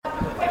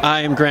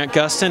I am Grant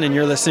Gustin, and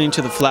you're listening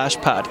to the Flash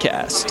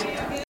Podcast.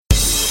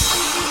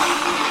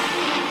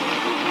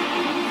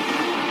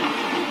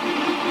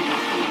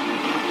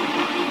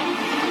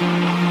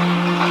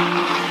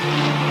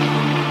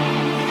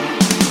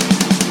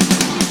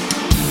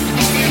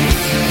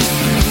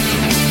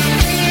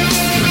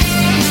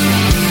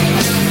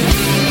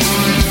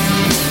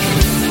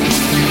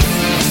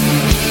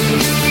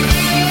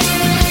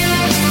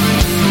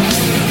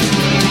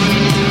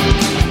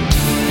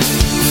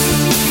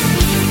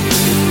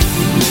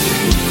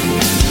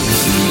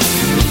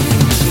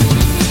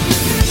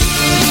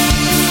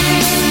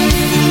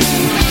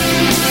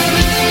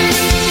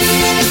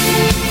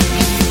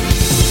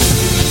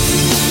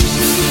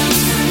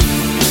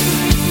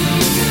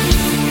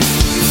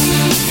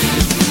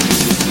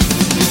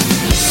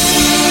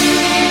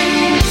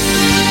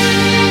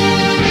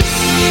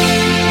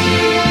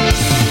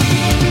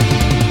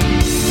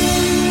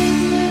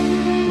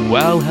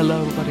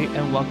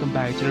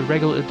 To the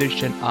regular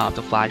edition of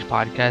the Flash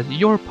Podcast,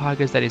 your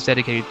podcast that is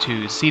dedicated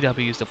to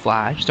CW's The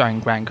Flash, starring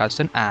Grant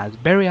Gustin as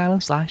Barry Allen /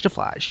 The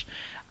Flash.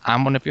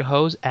 I'm one of your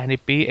hosts, Andy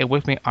B, and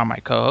with me are my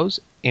co-hosts,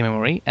 Amy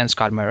Marie and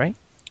Scott Murray.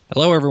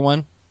 Hello,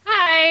 everyone.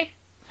 Hi.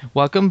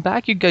 Welcome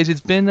back, you guys.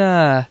 It's been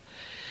a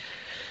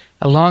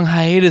long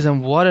hiatus,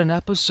 and what an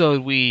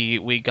episode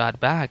we got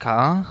back,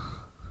 huh?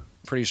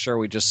 Pretty sure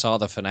we just saw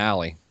the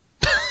finale.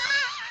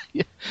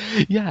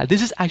 Yeah,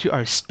 this is actually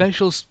our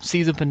special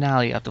season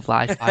finale of the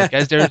Flash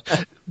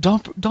Podcast.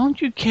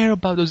 Don't you care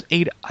about those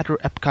 8 other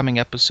upcoming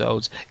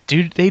episodes?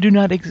 They do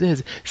not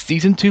exist.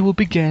 Season 2 will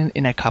begin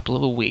in a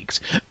couple of weeks.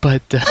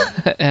 But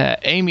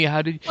Amy,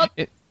 how did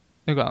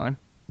you go on?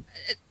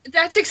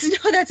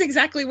 That's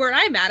exactly where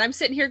I'm at. I'm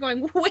sitting here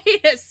going,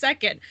 wait a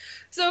second.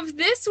 So if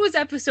this was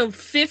episode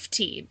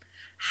 15,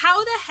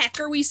 how the heck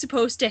are we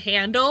supposed to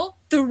handle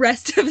the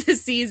rest of the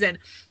season?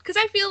 Because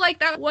I feel like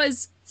that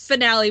was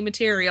finale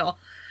material.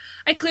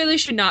 I clearly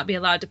should not be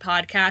allowed to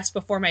podcast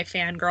before my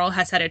fangirl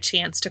has had a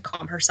chance to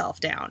calm herself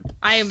down.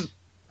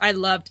 I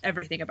loved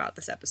everything about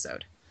this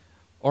episode.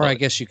 Or I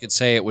guess you could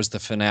say it was the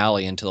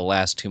finale until the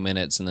last 2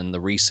 minutes, and then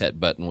the reset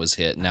button was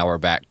hit, and now we're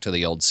back to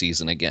the old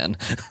season again.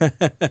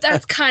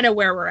 That's kind of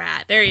where we're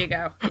at. There you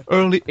go.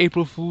 Early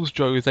April Fool's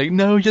joke is like,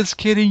 no, just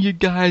kidding, you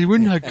guys. We're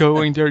not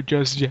going there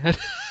just yet.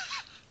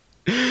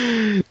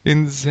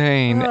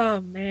 Insane. Oh,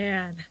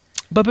 man.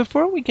 But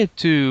before we get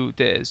to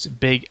this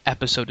big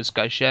episode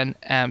discussion,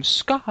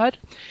 Scott,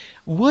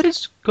 what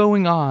is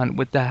going on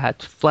with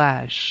that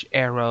Flash,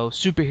 Arrow,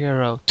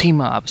 superhero,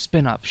 team-up,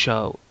 spin-off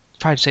show?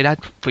 Try to say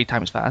that 3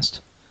 times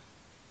fast.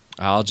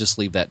 I'll just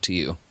leave that to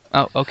you.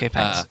 Oh, okay,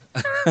 thanks.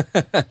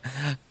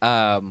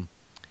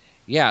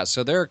 Yeah,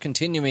 so they're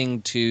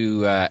continuing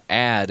to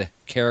add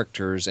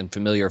characters and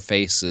familiar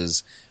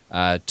faces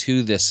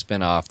to this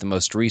spinoff. The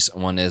most recent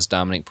one is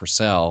Dominic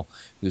Purcell,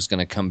 who's going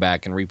to come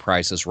back and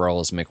reprise his role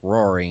as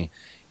McRory,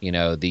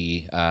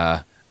 the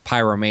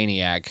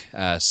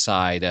pyromaniac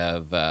side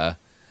of,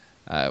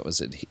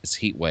 it's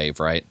Heatwave,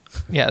 right?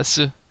 Yes.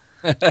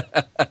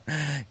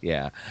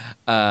 Yeah.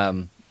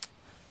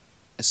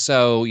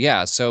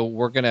 So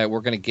we're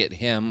gonna get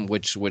him,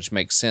 which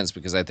makes sense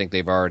because I think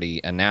they've already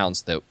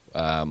announced that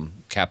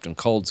Captain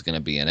Cold's gonna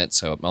be in it,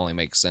 so it only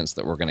makes sense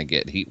that we're gonna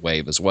get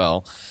Heatwave as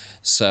well.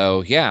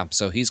 So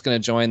he's gonna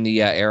join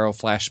the Arrow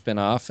Flash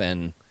spinoff,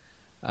 and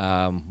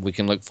we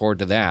can look forward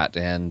to that.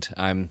 And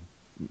I'm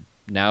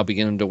now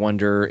beginning to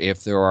wonder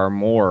if there are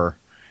more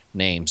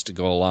names to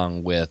go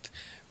along with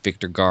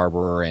Victor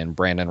Garber and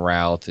Brandon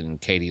Routh and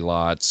Katie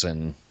Lotz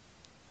and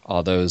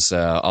all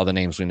the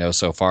names we know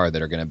so far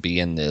that are going to be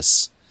in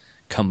this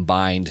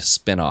combined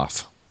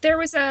spinoff. There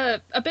was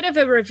a bit of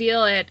a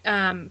reveal at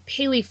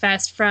Paley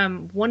Fest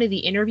from one of the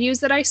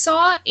interviews that I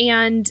saw,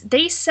 and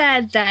they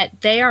said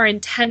that they are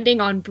intending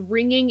on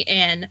bringing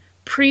in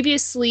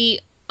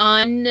previously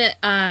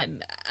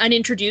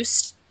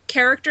unintroduced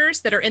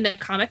characters that are in the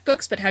comic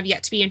books but have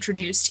yet to be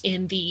introduced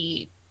in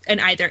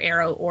either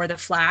Arrow or the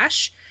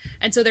Flash.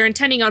 And so they're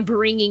intending on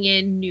bringing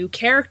in new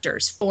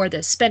characters for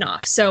this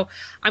spinoff. So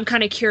I'm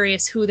kind of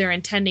curious who they're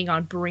intending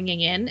on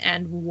bringing in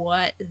and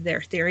what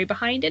their theory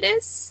behind it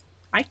is.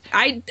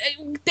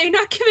 They're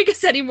not giving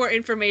us any more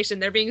information.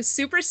 They're being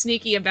super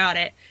sneaky about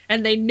it,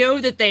 and they know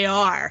that they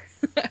are.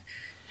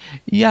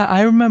 Yeah,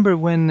 I remember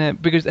when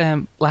because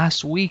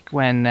last week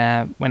when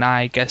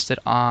I guested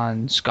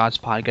on Scott's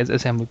podcast,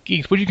 Assembly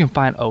Geeks, which you can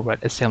find over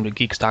at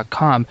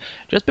assemblygeeks.com,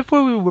 just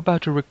before we were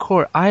about to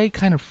record, I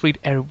kind of freaked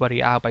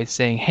everybody out by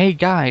saying, "Hey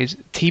guys,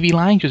 TV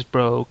Line just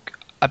broke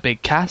a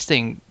big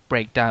casting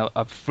breakdown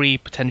of 3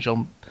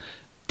 potential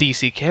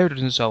DC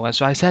characters and so on."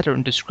 So I sat there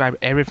and described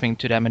everything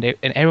to them, and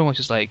everyone was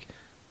just like,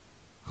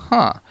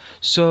 "Huh."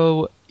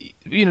 So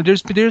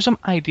there's some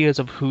ideas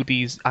of who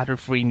these other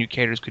 3 new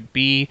characters could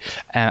be.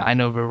 I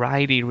know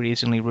Variety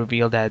recently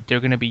revealed that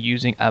they're going to be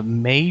using a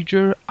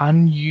major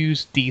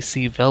unused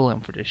DC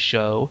villain for the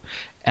show,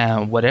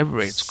 whatever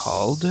it's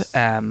called.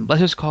 Let's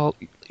just call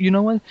it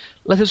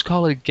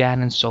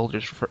Ganon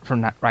Soldiers for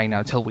right now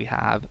until we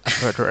have a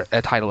further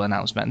title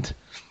announcement.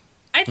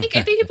 I think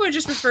people are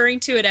just referring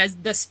to it as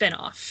the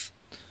spinoff.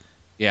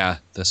 Yeah,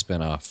 the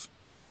spinoff.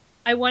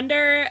 I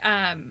wonder.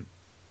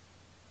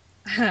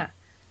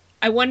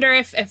 I wonder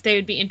if they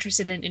would be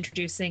interested in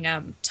introducing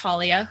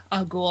Talia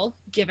al Ghul,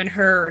 given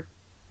her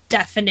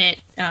definite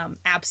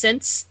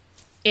absence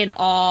in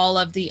all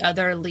of the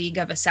other League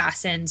of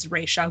Assassins,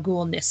 Ra's al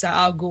Ghul, Nissa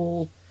al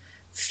Ghul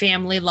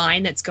family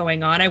line that's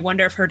going on. I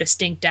wonder if her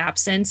distinct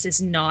absence is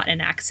not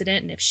an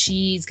accident and if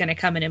she's going to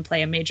come in and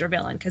play a major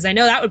villain, because I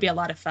know that would be a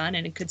lot of fun,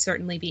 and it could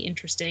certainly be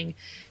interesting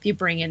if you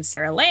bring in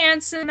Sarah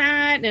Lance and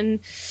that,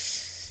 and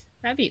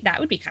that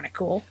would be kind of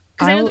cool.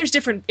 Because I know there's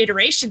different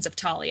iterations of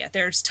Talia.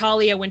 There's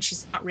Talia when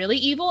she's not really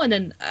evil, and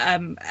then,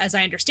 as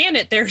I understand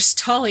it, there's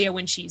Talia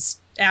when she's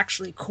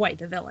actually quite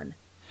the villain.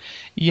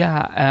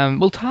 Yeah,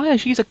 well, Talia,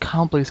 she's a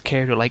complex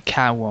character like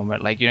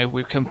Catwoman. Like,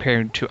 we're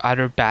comparing to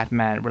other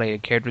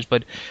Batman-related characters.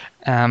 But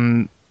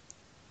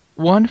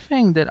one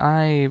thing that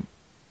I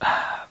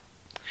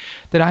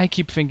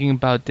keep thinking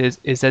about this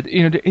is that,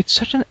 it's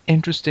such an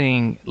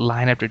interesting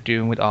lineup they're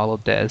doing with all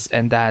of this,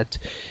 and that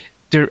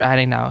they're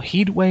adding now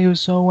Heatwave or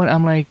so on.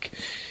 I'm like,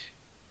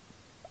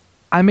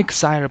 I'm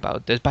excited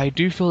about this, but I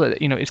do feel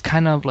that, it's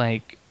kind of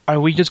like,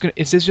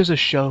 is this just a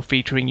show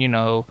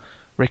featuring,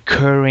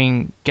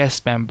 recurring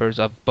guest members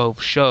of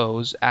both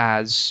shows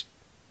as,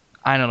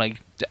 I don't know, like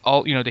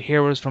the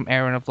heroes from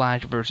Arrow and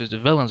Flash versus the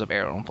villains of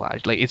Arrow and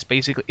Flash. Like,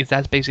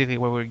 that's basically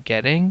what we're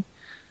getting.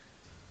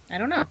 I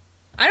don't know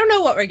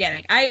what we're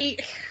getting.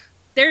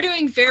 They're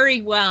doing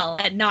very well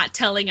at not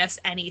telling us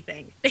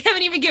anything. They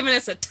haven't even given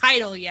us a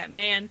title yet,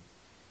 man.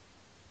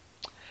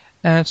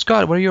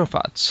 Scott, what are your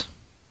thoughts?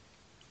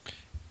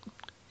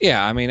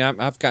 Yeah, I mean,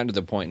 I've gotten to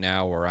the point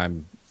now where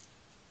I'm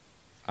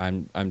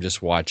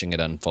just watching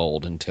it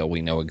unfold until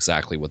we know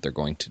exactly what they're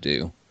going to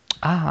do.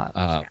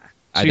 I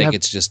think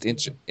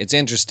it's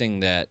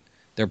interesting that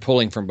they're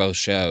pulling from both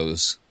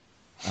shows,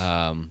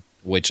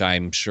 which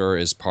I'm sure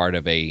is part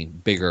of a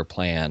bigger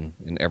plan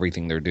in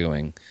everything they're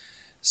doing.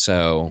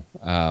 So,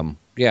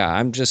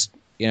 I'm just,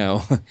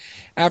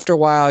 after a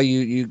while,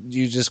 you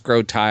just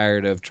grow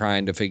tired of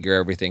trying to figure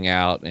everything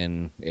out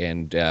and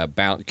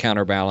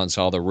counterbalance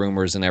all the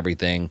rumors and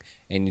everything,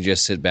 and you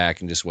just sit back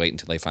and just wait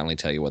until they finally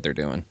tell you what they're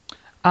doing.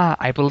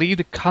 I believe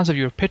the concept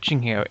you're pitching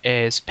here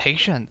is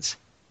patience,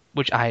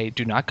 which I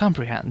do not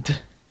comprehend.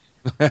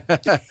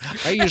 I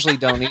usually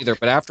don't either,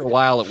 but after a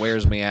while it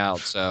wears me out.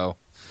 So,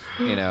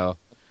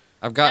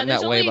 I've gotten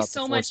that way about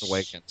The Force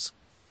Awakens.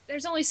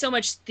 There's only so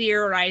much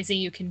theorizing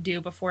you can do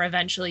before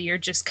eventually you're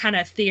just kind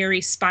of theory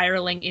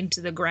spiraling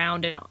into the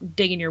ground and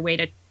digging your way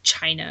to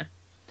China.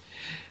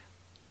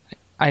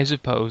 I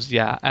suppose,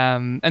 yeah.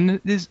 And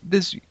this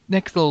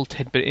next little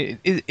tidbit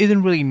it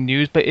isn't really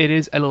news, but it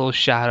is a little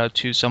shout out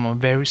to someone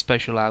very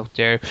special out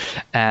there,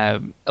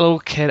 a little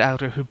kid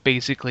out there who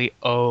basically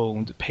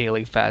owned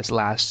Paley Fest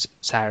last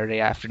Saturday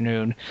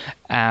afternoon.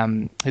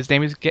 His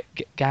name is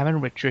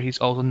Gavin Richer. He's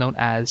also known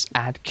as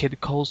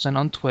 @KidColson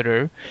on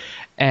Twitter.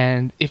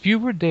 And if you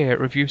were there,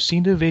 or if you've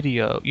seen the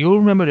video, you'll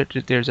remember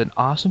that there's an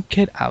awesome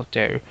kid out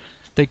there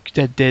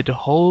that did the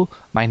whole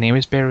 "My Name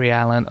is Barry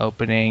Allen"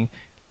 opening.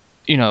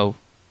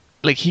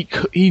 Like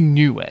he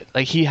knew it.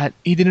 Like he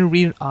didn't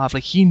read it off.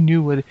 Like he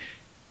knew it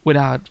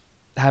without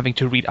having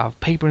to read off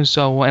paper and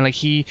so on. And like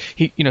he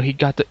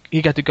got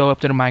to go up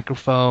to the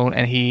microphone,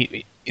 and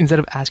he, instead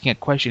of asking a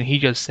question, he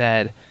just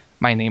said,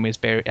 "My name is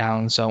Barry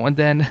Allen." So, and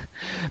then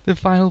the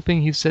final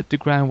thing he said to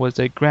Grant was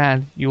like,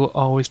 "Grant, you will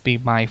always be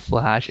my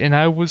Flash." And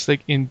I was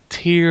like in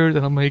tears,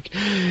 and I'm like,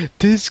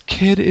 this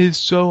kid is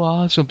so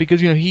awesome,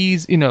 because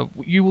he's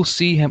you will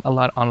see him a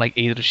lot on like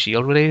Age of the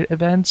Shield related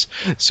events.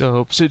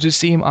 So to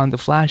see him on the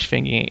Flash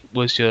thingy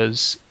was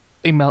just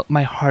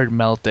my heart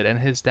melted, and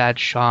his dad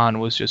Sean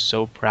was just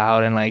so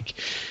proud, and like.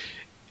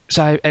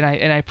 So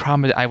I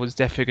promised I was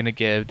definitely gonna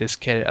give this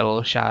kid a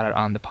little shout out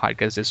on the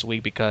podcast this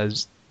week,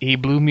 because he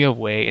blew me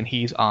away, and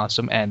he's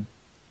awesome. And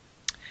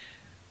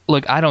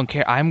look, I don't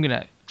care. I'm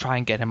gonna try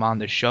and get him on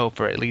the show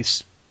for at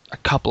least a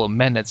couple of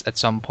minutes at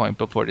some point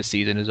before the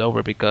season is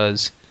over,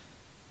 because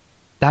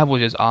that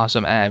was just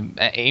awesome. And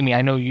Amy,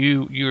 I know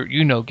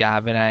you know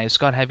Gavin.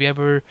 Scott, have you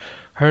ever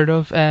heard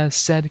of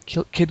said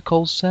Kid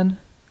Coulson,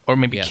 or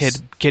maybe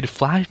yes. Kid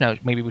Flash? No,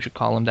 maybe we should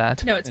call him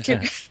that. No, it's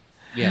Kid.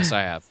 Yes,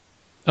 I have.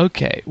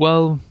 Okay,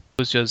 well,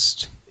 it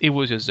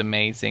was just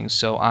amazing.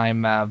 So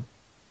I'm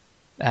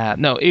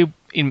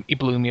it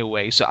blew me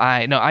away. So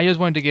I just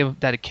wanted to give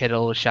that kid a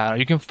little shout out.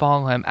 You can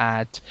follow him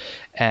at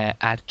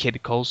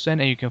Kid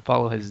Coulson, and you can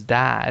follow his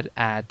dad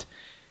at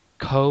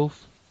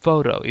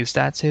CoFphoto. Is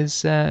that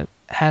his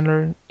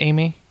handler,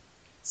 Amy?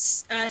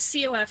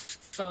 COF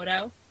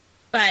Photo.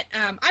 But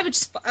I would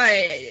just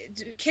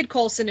Kid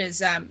Coulson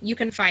is you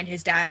can find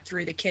his dad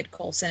through the Kid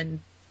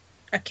Coulson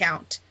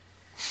account.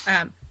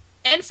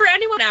 And for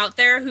anyone out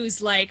there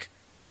who's like,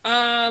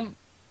 why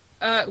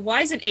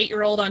is an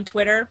 8-year-old on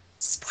Twitter?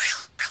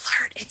 Spoiler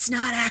alert, it's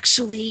not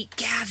actually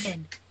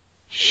Gavin.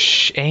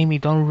 Shh, Amy,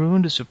 don't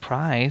ruin the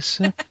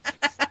surprise.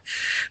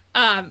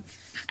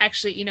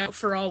 Actually,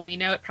 for all we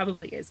know, it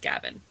probably is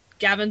Gavin.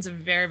 Gavin's a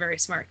very, very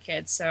smart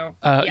kid. So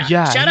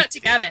yeah, shout out to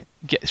Gavin.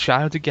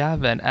 Shout out to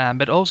Gavin.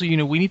 But also,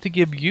 we need to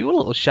give you a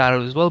little shout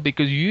out as well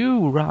because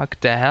you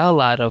rocked the hell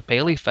out of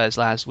Paley Fest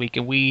last week,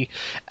 and we,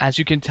 as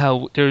you can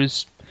tell,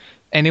 there's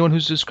anyone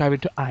who's subscribing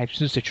to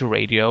iTunes, Stitcher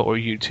Radio, or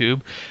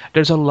YouTube.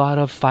 There's a lot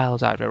of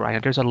files out there right now.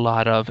 There's a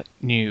lot of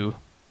new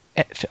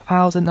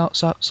files and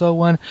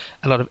so on.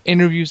 A lot of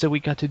interviews that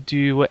we got to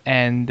do,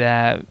 and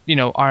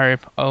our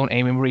own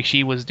Amy Marie,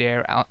 she was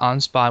there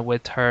on spot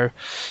with her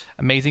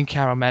amazing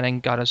cameraman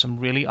and got us some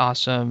really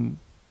awesome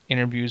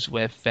interviews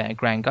with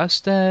Grant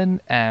Gustin,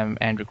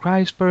 Andrew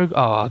Kreisberg.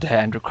 Oh, the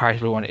Andrew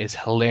Kreisberg one is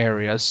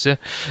hilarious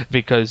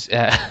because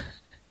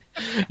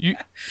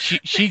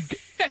she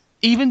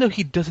even though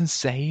he doesn't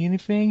say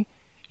anything,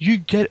 you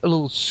get a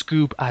little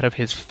scoop out of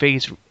his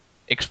face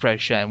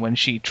expression when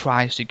she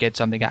tries to get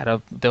something out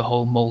of the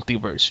whole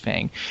multiverse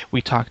thing.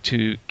 We talked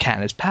to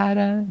Candice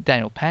Patton,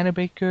 Daniel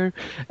Panabaker,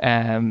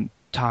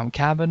 Tom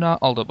Cavanaugh,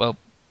 although,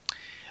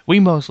 we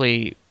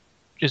mostly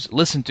just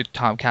listened to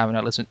Tom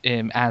Cavanaugh, listen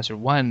him answer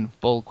one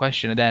full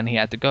question, and then he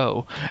had to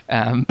go.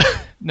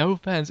 No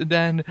offense. And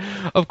then,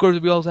 of course,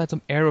 we also had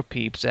some Arrow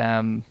peeps,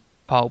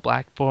 Paul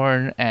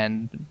Blackthorne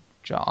and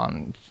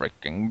John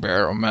freaking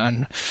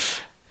Barrowman.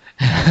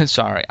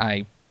 Sorry,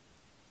 I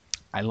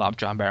love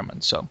John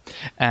Barrowman. So,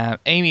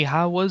 Amy,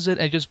 how was it?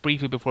 And just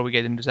briefly before we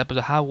get into this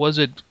episode, how was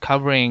it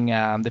covering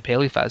the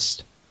Paley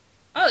Fest?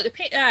 Oh, the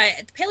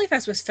Paley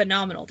Fest was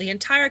phenomenal. The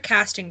entire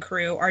cast and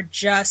crew are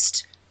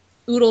just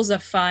oodles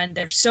of fun.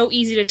 They're so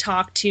easy to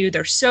talk to.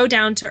 They're so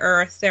down to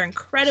earth. They're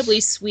incredibly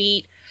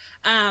sweet.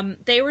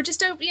 They were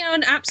just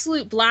an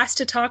absolute blast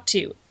to talk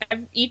to.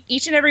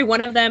 Each and every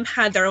one of them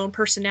had their own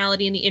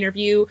personality in the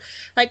interview.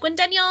 Like when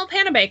Danielle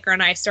Panabaker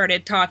and I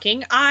started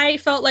talking, I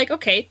felt like,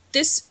 okay,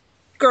 this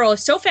girl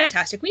is so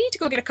fantastic. We need to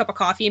go get a cup of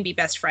coffee and be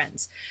best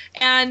friends.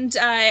 And,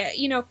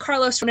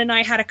 Carlos and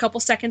I had a couple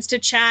seconds to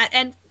chat,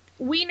 and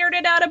we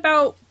nerded out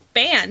about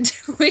band.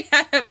 We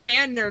had a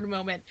band nerd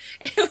moment.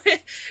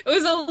 It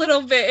was a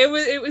little bit.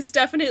 It was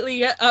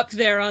definitely up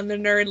there on the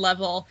nerd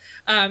level.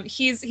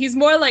 He's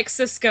more like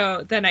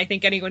Cisco than I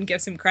think anyone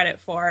gives him credit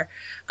for.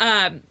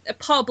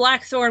 Paul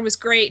Blackthorne was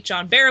great.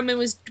 John Barrowman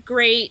was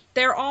great.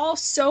 They're all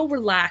so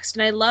relaxed,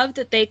 and I love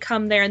that they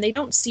come there and they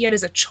don't see it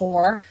as a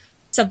chore,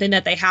 something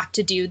that they have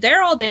to do.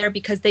 They're all there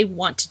because they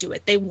want to do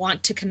it. They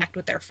want to connect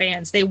with their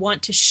fans. They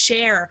want to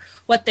share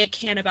what they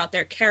can about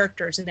their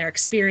characters and their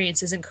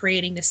experiences in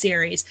creating the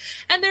series.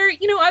 And they're,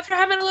 up for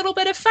having a little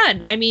bit of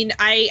fun. I mean,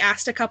 I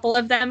asked a couple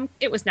of them,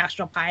 it was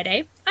National Pie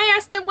Day. I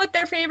asked them what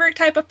their favorite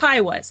type of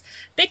pie was.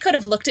 They could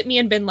have looked at me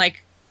and been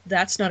like,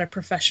 that's not a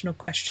professional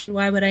question.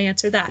 Why would I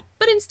answer that?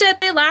 But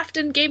instead, they laughed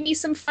and gave me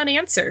some fun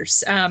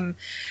answers. And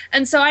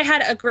so I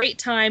had a great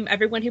time.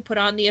 Everyone who put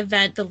on the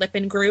event, the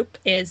Lippin Group,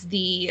 is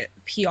the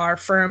PR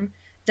firm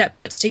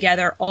that puts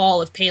together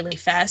all of Paley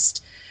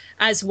Fest,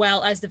 as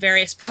well as the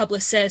various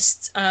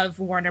publicists of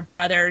Warner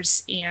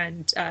Brothers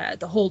and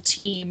the whole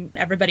team,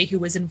 everybody who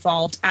was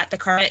involved at the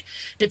carpet,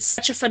 did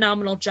such a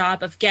phenomenal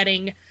job of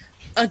getting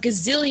a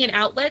gazillion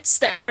outlets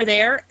that are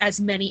there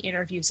as many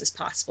interviews as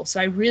possible.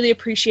 So I really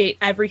appreciate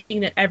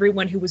everything that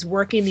everyone who was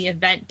working the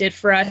event did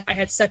for us. I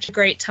had such a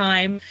great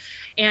time,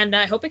 and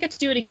I hope I get to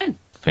do it again.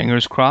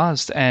 Fingers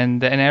crossed.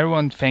 And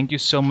everyone, thank you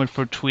so much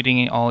for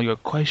tweeting in all your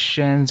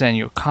questions and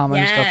your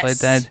comments, stuff like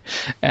that.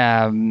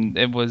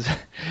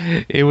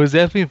 It was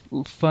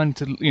definitely fun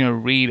to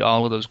read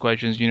all of those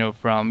questions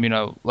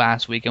from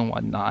last week and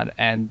whatnot.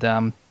 And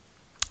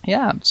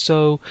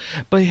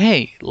but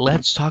hey,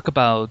 let's talk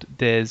about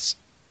this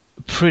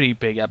pretty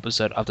big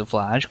episode of The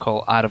Flash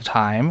called Out of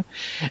Time,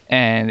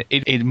 and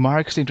it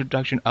marks the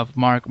introduction of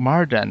Mark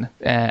Mardon,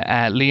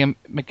 Liam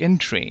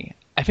McIntyre.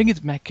 I think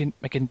it's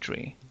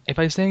McIntyre. If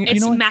I say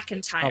it's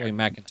McIntyre. Probably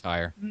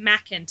McIntyre.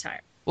 McIntyre.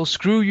 Well,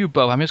 screw you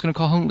both. I'm just going to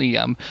call him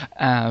Liam.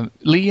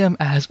 Liam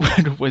as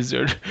the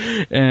Wizard.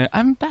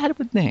 I'm bad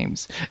with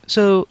names.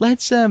 So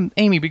let's,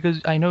 Amy,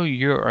 because I know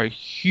you're a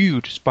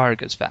huge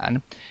Spartacus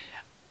fan.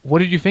 What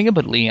did you think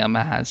about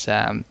Liam as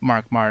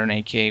Mark Mardon,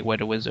 a.k.a.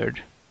 the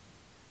Wizard?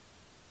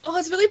 Oh,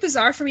 it's really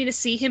bizarre for me to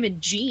see him in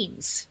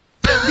jeans.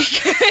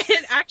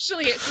 Because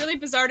actually, it's really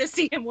bizarre to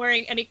see him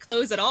wearing any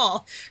clothes at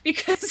all.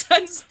 Because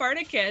on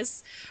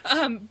Spartacus,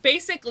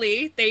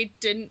 basically, they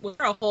didn't wear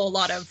a whole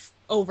lot of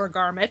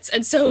overgarments,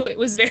 and so it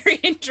was very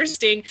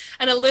interesting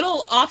and a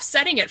little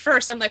offsetting at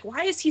first. I'm like,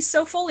 why is he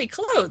so fully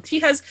clothed? He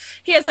has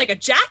like a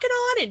jacket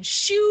on and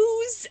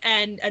shoes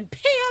and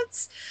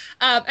pants.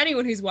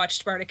 Anyone who's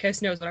watched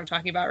Spartacus knows what I'm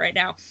talking about right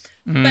now.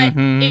 But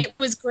it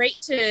was great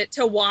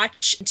to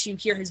watch and to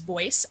hear his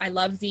voice. I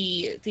love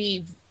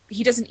he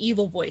does an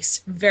evil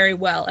voice very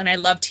well, and I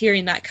loved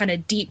hearing that kind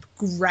of deep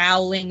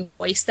growling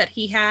voice that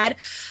he had.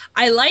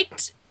 I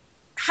liked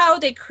how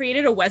they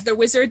created a weather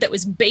wizard that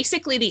was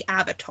basically the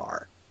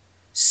Avatar.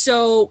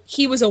 So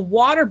he was a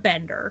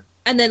waterbender,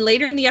 and then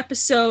later in the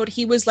episode,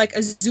 he was like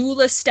a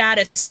Zula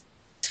status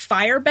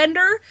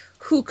firebender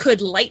who could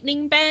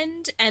lightning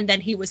bend, and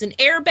then he was an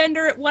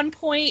airbender at one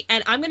point.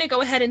 And I'm going to go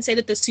ahead and say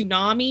that the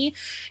tsunami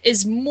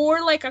is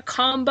more like a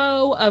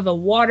combo of a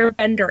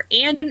waterbender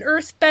and an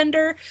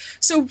earthbender.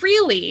 So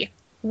really,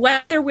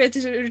 Weather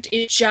Wizard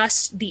is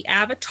just the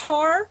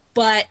Avatar,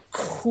 but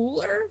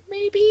cooler,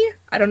 maybe?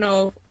 I don't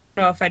know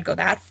if I'd go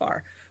that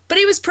far. But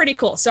he was pretty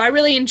cool. So I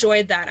really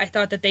enjoyed that. I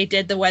thought that they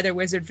did the Weather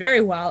Wizard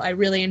very well. I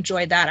really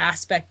enjoyed that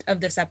aspect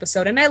of this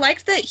episode. And I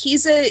liked that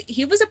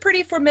he was a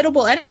pretty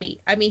formidable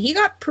enemy. I mean, he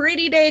got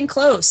pretty dang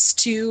close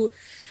to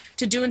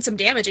doing some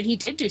damage, and he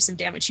did do some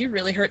damage. He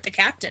really hurt the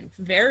captain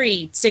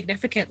very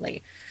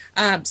significantly.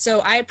 So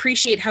I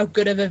appreciate how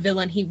good of a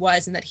villain he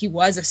was, and that he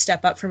was a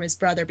step up from his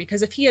brother,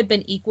 because if he had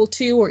been equal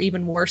to or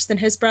even worse than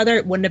his brother,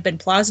 it wouldn't have been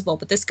plausible.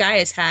 But this guy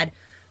has had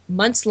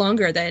months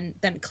longer than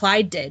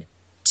Clyde did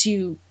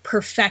to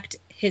perfect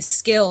his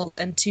skill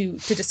and to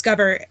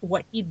discover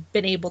what he'd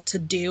been able to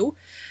do.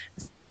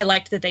 I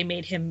liked that they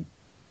made him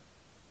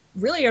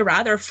really a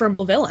rather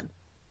formidable villain.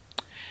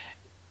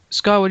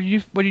 Scott, what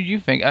did you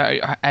think?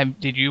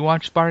 Did you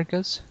watch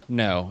Spartacus?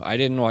 No, I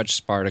didn't watch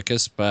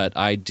Spartacus, but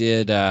I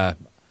did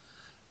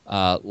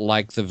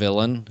like the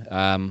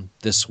villain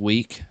this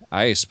week.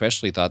 I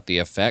especially thought the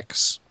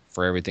effects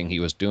for everything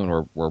he was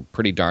doing were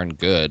pretty darn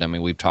good. I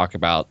mean, we've talked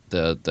about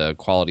the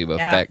quality of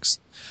effects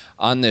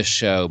on this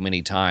show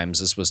many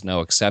times. This was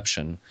no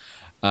exception.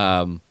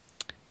 And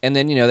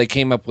then, they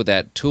came up with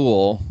that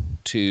tool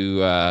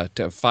to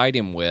fight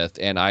him with,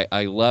 and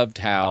I loved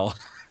how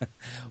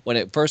when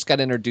it first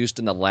got introduced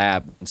in the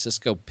lab, and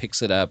Cisco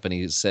picks it up and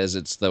he says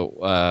it's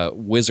the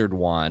wizard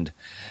wand.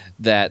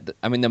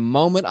 The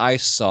moment I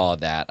saw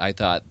that, I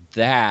thought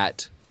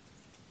that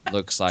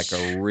looks like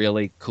a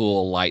really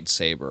cool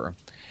lightsaber.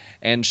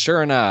 And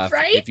sure enough,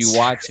 right? if you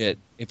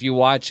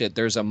watch it,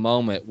 there's a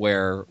moment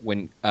where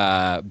when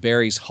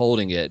Barry's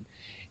holding it,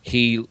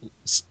 he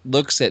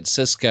looks at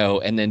Cisco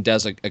and then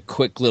does a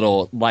quick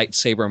little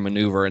lightsaber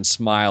maneuver and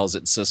smiles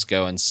at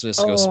Cisco, and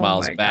Cisco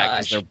smiles back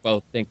because they're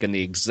both thinking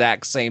the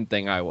exact same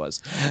thing I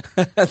was.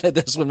 That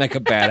this would make a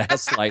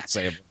badass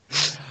lightsaber.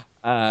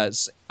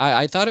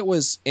 I thought it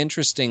was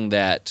interesting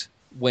that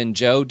when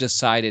Joe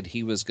decided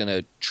he was going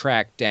to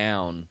track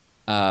down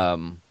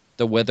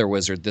the Weather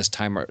Wizard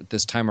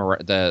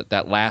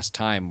that last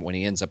time when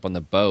he ends up on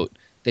the boat,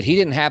 that he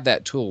didn't have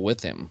that tool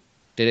with him.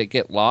 Did it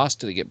get lost?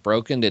 Did it get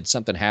broken? Did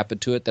something happen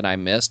to it that I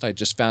missed? I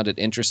just found it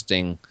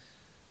interesting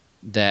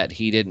that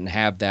he didn't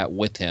have that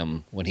with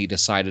him when he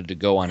decided to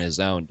go on his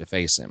own to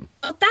face him.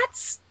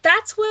 That's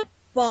what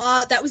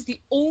that was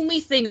the only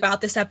thing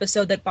about this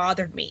episode that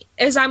bothered me.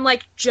 Is I'm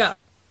like, Joe,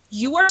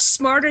 you are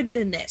smarter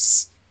than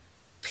this.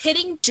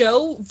 Pitting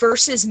Joe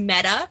versus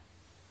Meta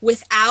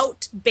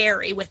without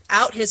Barry,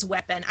 without his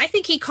weapon, I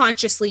think he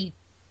consciously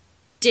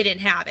didn't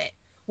have it.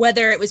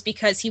 Whether it was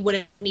because he would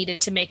have needed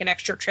to make an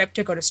extra trip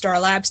to go to Star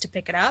Labs to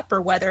pick it up, or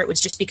whether it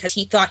was just because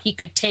he thought he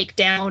could take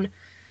down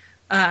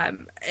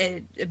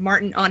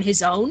Martin on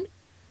his own.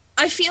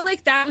 I feel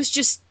like that was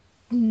just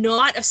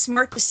not a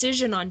smart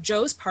decision on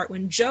Joe's part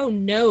when Joe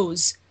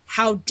knows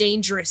how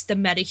dangerous the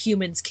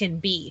metahumans can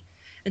be.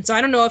 And so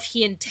I don't know if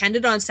he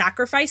intended on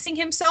sacrificing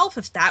himself,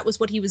 if that was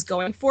what he was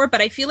going for,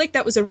 but I feel like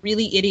that was a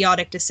really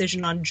idiotic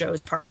decision on Joe's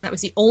part. That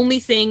was the only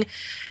thing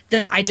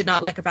that I did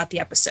not like about the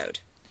episode.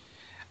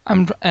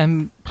 I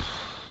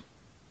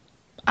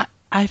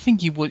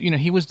think he would.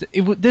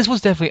 This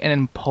was definitely an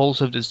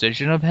impulsive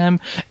decision of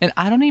him, and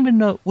I don't even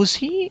know, was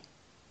he?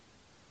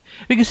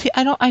 Because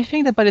I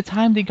think that by the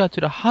time they got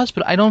to the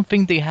hospital, I don't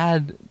think they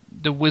had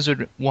the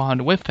wizard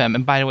wand with him.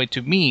 And by the way,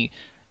 to me,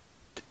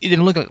 it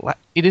didn't look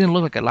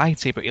like a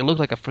lightsaber. It looked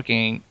like a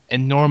freaking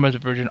enormous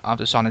version of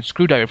the sonic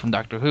screwdriver from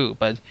Doctor Who.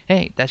 But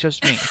hey, that's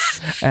just me.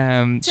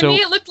 To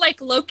me, it looked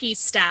like Loki's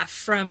staff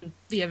from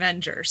the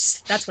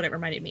Avengers. That's what it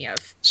reminded me of.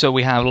 So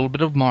we have a little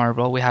bit of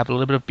Marvel, we have a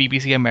little bit of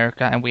BBC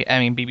America, and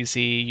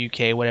BBC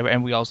UK, whatever,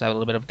 and we also have a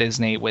little bit of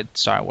Disney with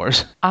Star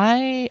Wars.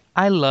 I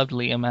loved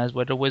Liam as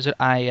Weather Wizard.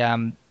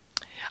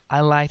 I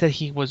like that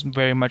he was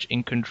very much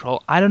in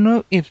control. I don't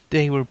know if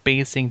they were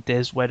basing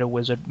this Weather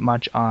Wizard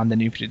much on the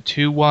New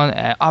 52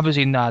 one.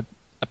 Obviously not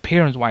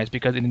appearance-wise,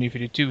 because in the New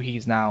 52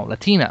 he's now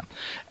Latina.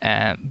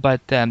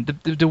 But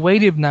the way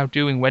they're now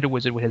doing Weather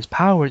Wizard with his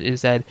powers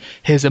is that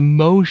his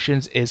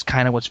emotions is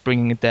kind of what's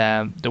bringing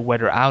the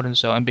weather out and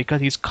so. And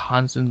because he's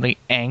constantly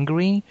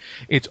angry,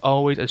 it's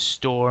always a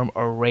storm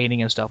or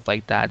raining and stuff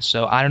like that.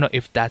 So I don't know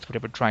if that's what they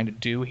were trying to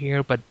do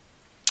here, but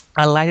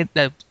I liked it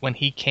that when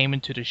he came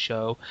into the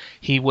show,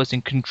 he was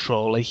in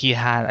control. Like, he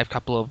had a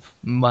couple of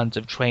months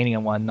of training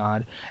and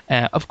whatnot.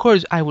 Of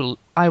course, I would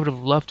have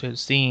loved to have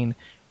seen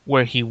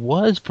where he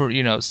was for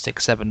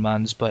 6-7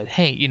 months. But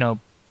hey,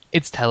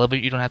 it's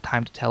television. You don't have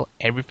time to tell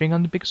everything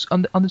on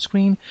the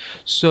screen.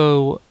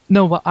 So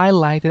no, but I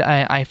liked it.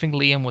 I think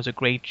Liam was a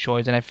great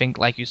choice, and I think,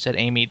 like you said,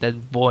 Amy, that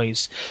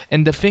voice.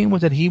 And the thing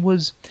was that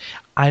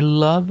I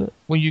love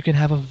when you can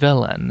have a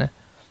villain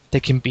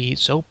that can be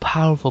so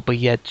powerful but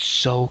yet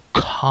so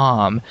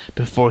calm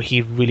before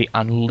he really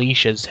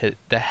unleashes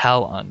the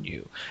hell on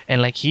you.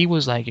 And like, he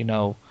was like,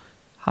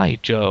 hi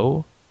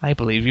Joe, I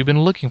believe you've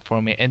been looking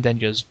for me, and then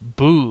just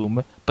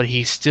boom, but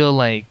he's still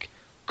like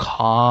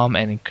calm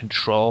and in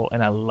control,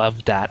 and I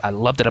love that. I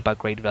love that about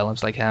great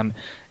villains like him.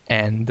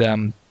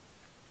 And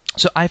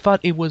so I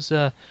thought it was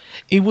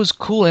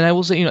cool, and I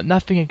will say,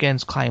 nothing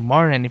against Clive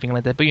Martin or anything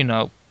like that,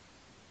 but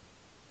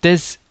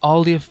this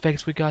all the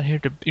effects we got here,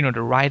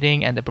 the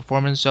writing and the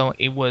performance. So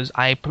it was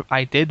I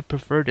did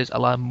prefer this a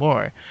lot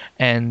more,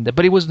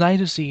 but it was nice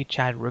to see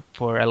Chadwick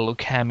for a little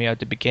cameo at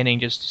the beginning,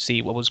 just to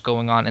see what was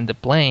going on in the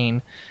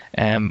plane,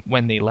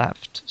 when they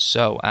left.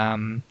 So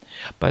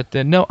but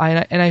no,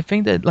 I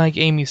think that, like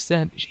Amy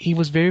said, he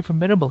was very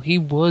formidable. He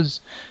was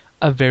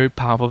a very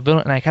powerful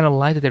villain, and I kind of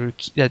like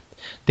that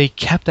they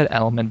kept that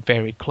element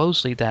very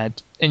closely.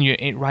 That, and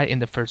you're right in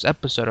the first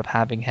episode of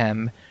having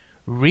him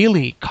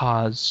really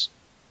cause,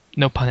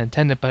 no pun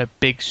intended, but a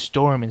big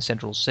storm in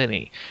Central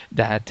City.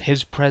 That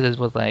his presence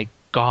was like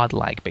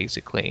godlike,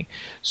 basically.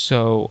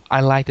 So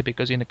I liked it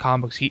because in the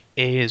comics he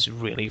is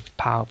really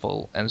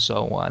powerful and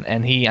so on.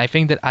 And I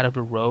think that out of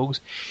the rogues,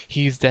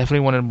 he's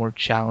definitely one of the more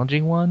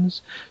challenging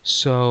ones.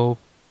 So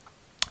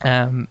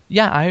I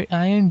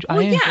enjoy.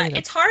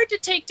 It's hard to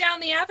take down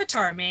the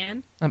Avatar,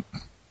 man.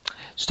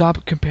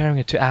 Stop comparing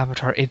it to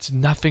Avatar. It's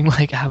nothing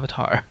like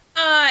Avatar.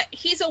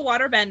 He's a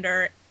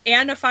waterbender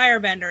and a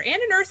firebender and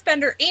an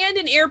earthbender and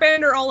an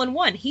airbender all in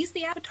one. He's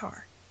the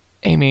Avatar.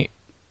 Amy,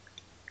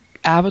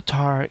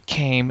 Avatar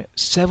came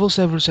several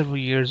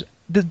years.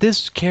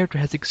 This character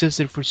has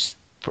existed for.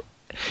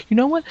 You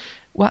know what?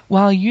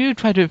 While you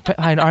try to find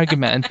an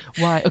argument,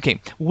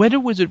 Weather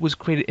Wizard was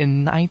created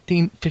in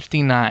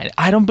 1959.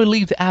 I don't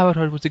believe the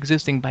Avatar was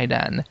existing by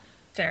then.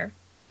 Fair.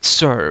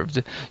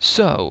 Served.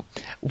 So,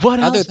 what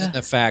else? Other than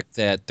the fact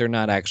that they're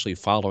not actually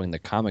following the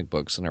comic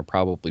books and are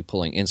probably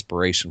pulling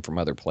inspiration from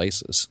other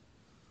places.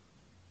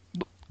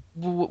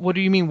 What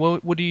do you mean?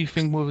 What do you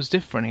think was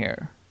different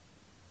here?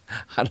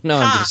 I don't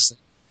know.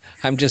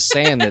 I'm just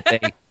saying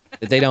that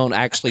they don't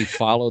actually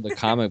follow the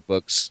comic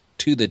books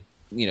to the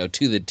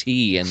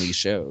T in these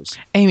shows.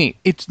 Amy,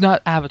 it's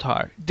not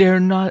Avatar. They're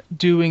not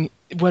doing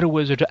Weather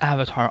Wizard to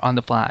Avatar on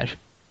the Flash.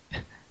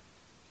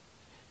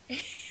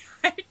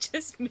 I'm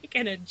just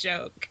making a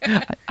joke.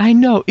 I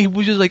know. It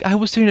was just like, I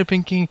was sitting there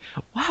thinking,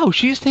 wow,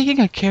 she's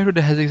taking a character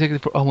that has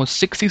existed for almost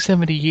 60,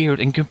 70 years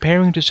and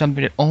comparing to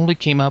something that only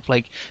came up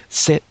like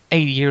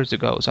 8 years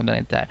ago, something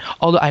like that.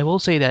 Although I will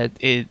say that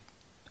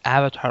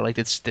Avatar, like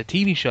it's the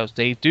TV shows,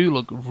 they do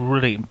look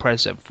really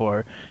impressive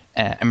for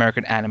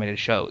American animated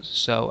shows.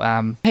 So,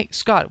 hey,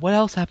 Scott, what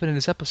else happened in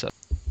this episode?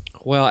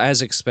 Well,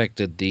 as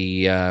expected,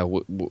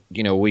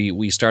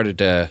 we started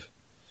to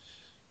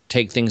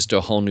take things to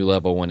a whole new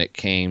level when it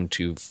came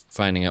to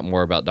finding out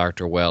more about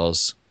Dr.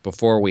 Wells.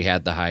 Before we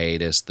had the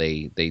hiatus,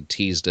 they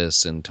teased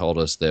us and told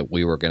us that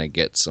we were going to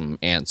get some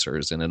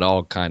answers, and it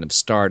all kind of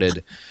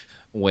started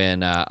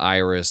when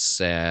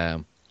Iris,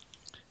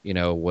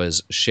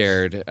 was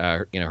shared.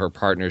 Her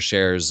partner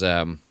shares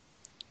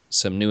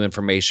some new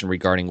information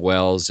regarding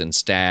Wells and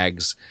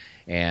Staggs,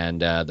 and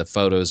the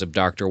photos of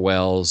Dr.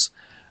 Wells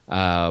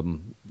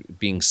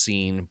being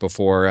seen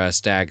before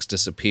Staggs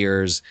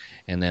disappears,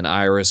 and then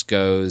Iris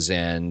goes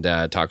and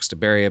talks to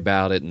Barry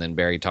about it, and then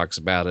Barry talks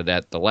about it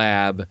at the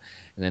lab,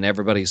 and then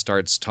everybody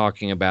starts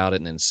talking about it,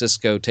 and then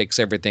Cisco takes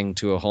everything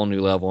to a whole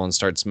new level and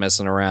starts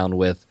messing around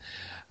with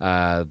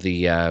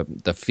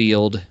the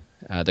field,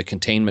 the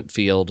containment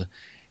field,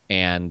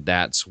 and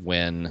that's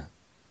when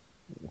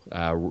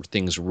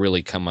things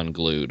really come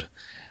unglued,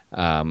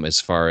 as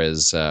far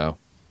as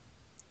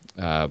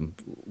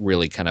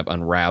really kind of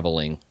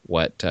unraveling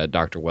what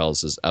Dr.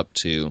 Wells is up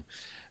to.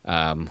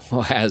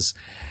 As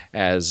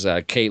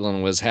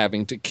Caitlin was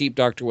having to keep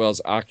Dr.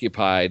 Wells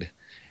occupied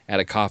at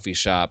a coffee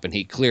shop, and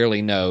he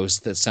clearly knows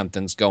that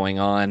something's going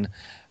on.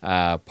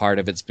 Part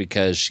of it's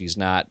because she's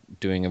not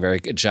doing a very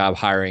good job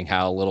hiring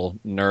how little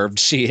nerved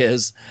she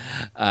is,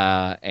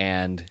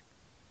 and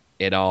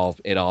it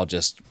all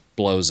just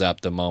blows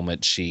up the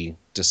moment she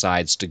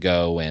decides to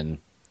go and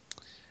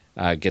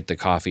get the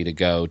coffee to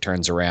go,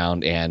 turns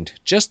around, and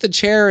just the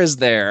chair is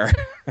there.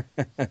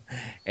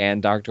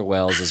 And Dr.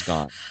 Wells is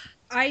gone.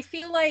 I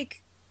feel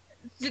like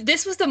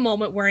this was the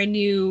moment where I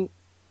knew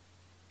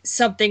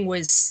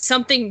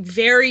something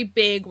very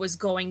big was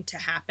going to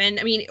happen.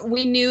 I mean,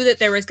 we knew that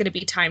there was going to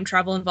be time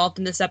travel involved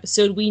in this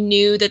episode. We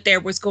knew that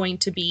there was going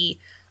to be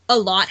a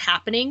lot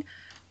happening.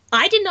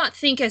 I did not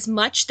think as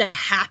much that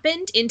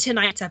happened in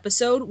tonight's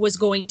episode was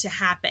going to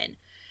happen.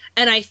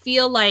 And I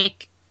feel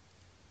like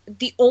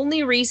the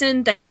only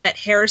reason that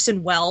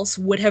Harrison Wells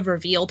would have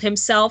revealed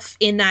himself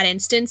in that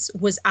instance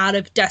was out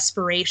of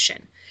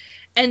desperation.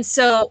 And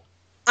so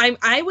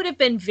I would have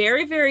been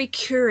very, very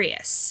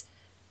curious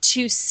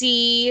to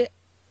see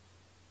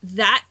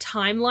that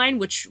timeline,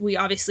 which we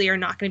obviously are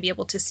not going to be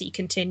able to see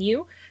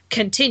continue.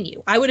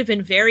 I would have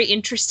been very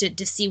interested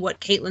to see what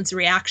Caitlin's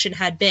reaction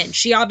had been.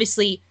 She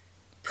obviously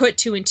put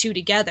 2 and 2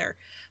 together,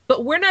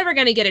 but we're never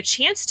going to get a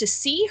chance to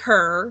see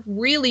her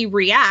really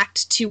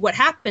react to what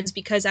happens,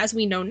 because as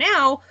we know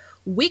now,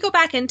 we go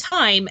back in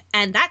time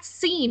and that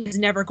scene is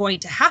never going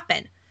to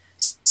happen.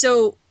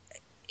 So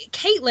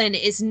Caitlin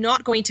is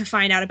not going to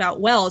find out about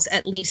Wells,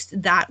 at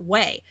least that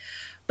way.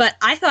 But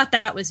I thought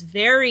that was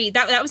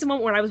that was the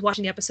moment when I was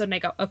watching the episode and I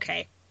go,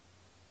 okay,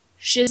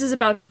 shiz is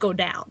about to go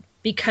down.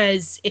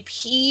 Because if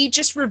he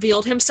just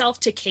revealed himself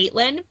to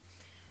Caitlin,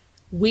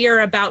 we are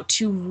about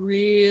to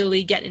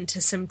really get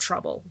into some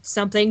trouble.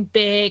 Something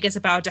big is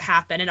about to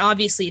happen. And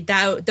obviously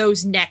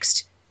those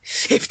next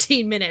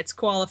 15 minutes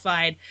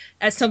qualified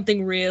as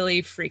something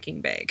really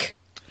freaking big.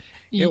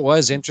 It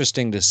was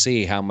interesting to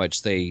see how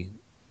much it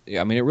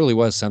really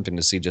was something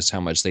to see just how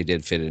much they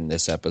did fit in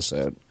this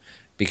episode.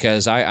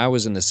 Because I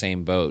was in the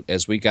same boat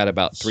as we got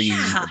about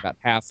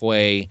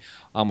halfway,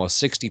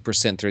 almost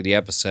 60% through the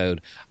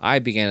episode. I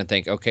began to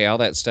think, okay, all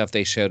that stuff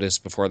they showed us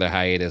before the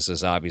hiatus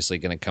is obviously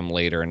going to come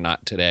later and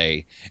not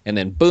today. And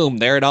then boom,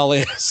 there it all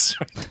is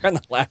in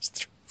the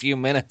last few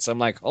minutes. I'm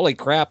like, holy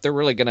crap, they're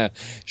really going to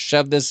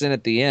shove this in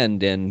at the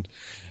end. And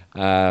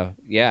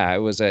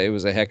it was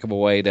a heck of a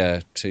way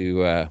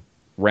to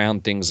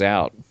round things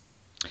out.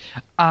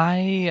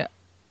 I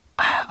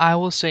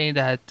will say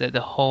that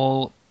the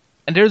whole.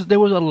 And there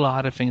was a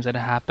lot of things that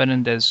happened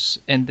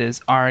in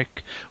this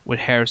arc with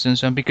Harrison,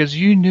 so because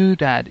you knew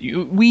that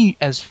we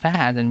as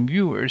fans and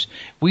viewers,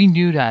 we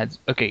knew that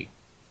okay,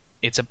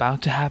 it's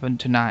about to happen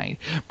tonight,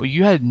 but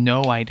you had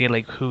no idea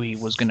like who he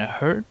was gonna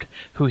hurt,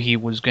 who he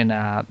was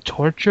gonna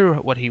torture,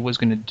 what he was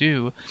gonna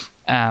do.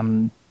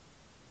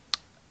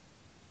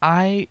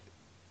 I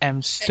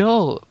am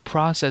still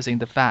processing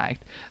the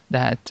fact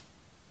that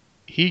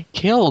he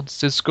killed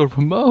Cisco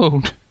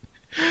Ramon.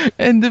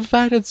 And the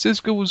fact that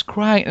Cisco was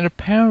crying, and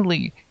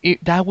apparently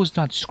that was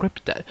not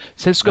scripted.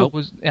 Cisco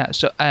was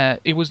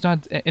it was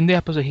not in the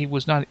episode. He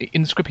was not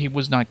in the script. He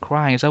was not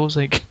crying. So I was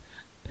like,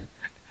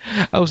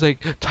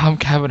 Tom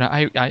Cavanaugh.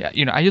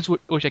 I just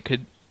wish I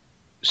could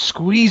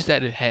squeeze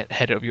that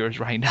head of yours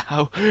right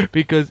now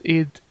because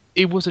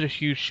it was a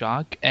huge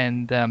shock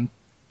but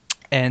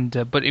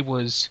it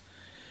was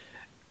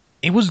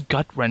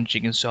gut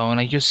wrenching and so on.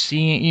 I just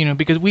seeing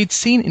because we'd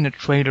seen in the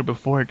trailer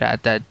before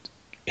that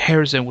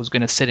Harrison was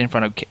going to sit in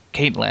front of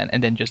Caitlin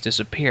and then just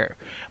disappear.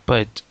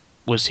 But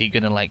was he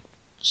going to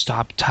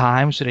stop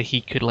time so that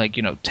he could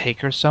take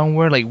her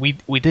somewhere?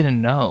 We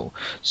didn't know.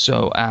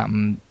 So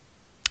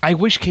I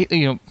wish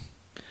Caitlin,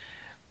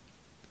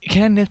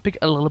 can I nitpick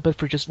a little bit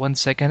for just 1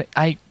 second?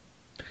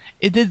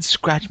 It did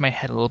scratch my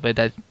head a little bit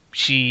that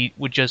she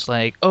would just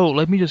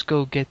let me just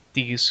go get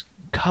these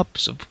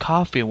cups of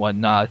coffee and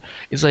whatnot.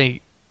 It's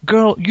like,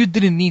 girl, you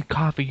didn't need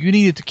coffee. You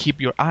needed to keep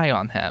your eye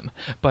on him.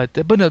 But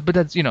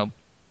that's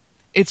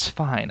it's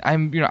fine.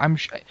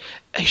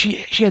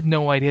 She had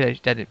no idea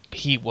that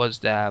he was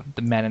the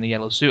man in the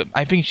yellow suit.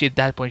 I think at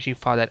that point she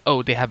thought that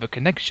they have a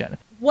connection.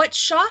 What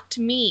shocked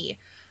me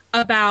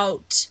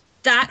about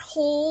that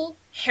whole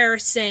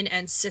Harrison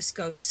and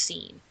Cisco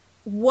scene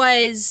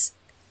was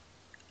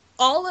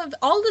all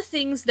the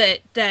things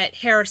that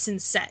Harrison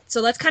said.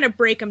 So let's kind of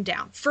break them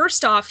down.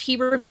 First off, he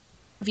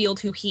revealed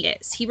who he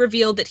is. He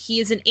revealed that he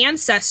is an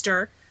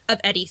ancestor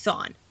of Eddie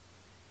Thawne,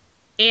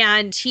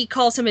 and he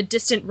calls him a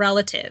distant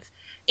relative.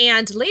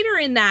 And later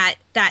in that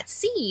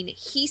scene,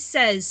 he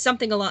says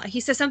something blah,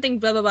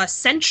 blah, blah,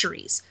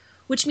 centuries,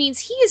 which means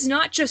he is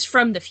not just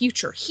from the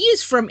future. He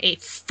is from a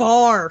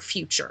far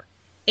future,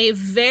 a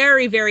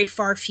very, very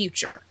far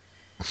future.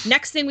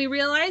 Next thing we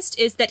realized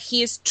is that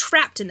he is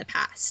trapped in the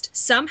past.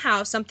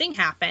 Somehow something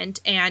happened,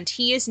 and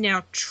he is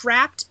now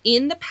trapped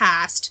in the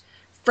past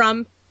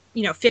from,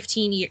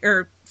 15 years,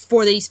 or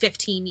for these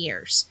 15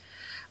 years.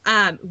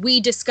 We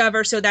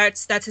discover, so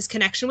that's his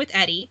connection with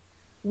Eddie.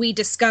 We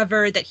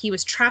discover that he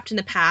was trapped in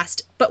the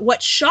past. But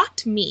what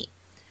shocked me,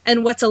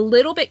 and what's a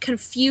little bit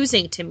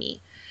confusing to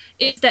me,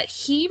 is that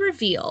he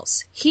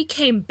reveals he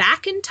came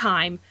back in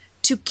time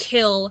to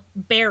kill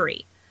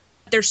Barry.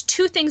 There's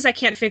two things I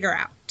can't figure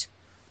out.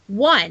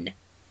 One,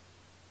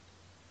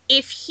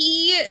 if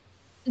he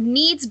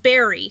needs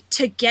Barry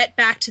to get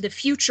back to the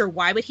future,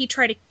 why would he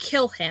try to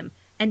kill him?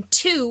 And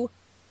two,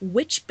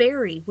 which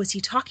Barry was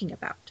he talking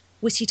about?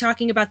 Was he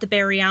talking about the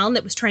Barry Allen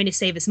that was trying to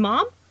save his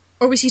mom?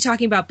 Or was he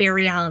talking about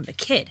Barry Allen the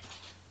kid?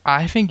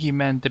 I think he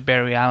meant the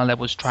Barry Allen that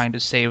was trying to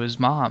save his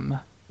mom.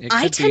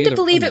 I tend to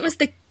believe it was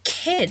the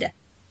kid.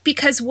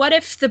 Because what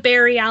if the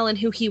Barry Allen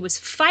who he was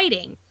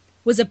fighting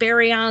was a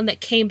Barry Allen that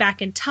came back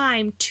in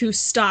time to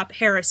stop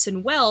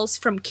Harrison Wells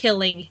from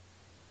killing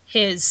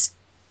his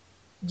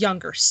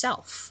younger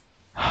self?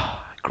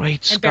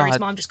 Great Scott. And Barry's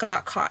mom just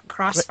got caught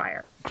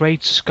crossfire.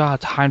 Great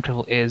Scott, time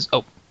travel is...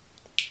 Oh,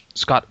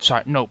 Scott,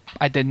 sorry. No,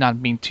 I did not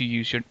mean to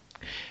use your...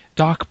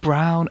 Doc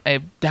Brown,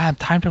 damn,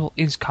 time travel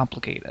is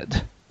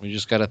complicated. We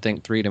just got to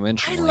think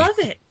three-dimensionally. I love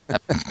it.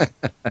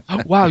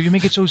 Wow, you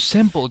make it so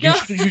simple. You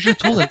should have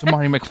told that to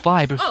Marty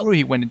McFly before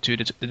he went into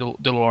the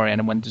DeLorean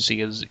and went to see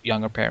his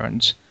younger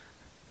parents.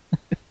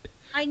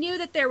 I knew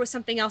that there was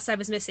something else I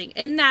was missing.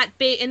 In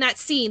that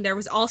scene, there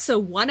was also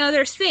one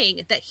other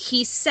thing that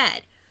he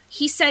said.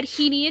 He said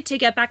he needed to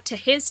get back to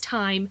his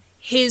time,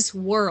 his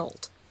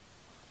world.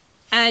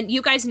 And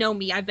you guys know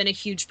me. I've been a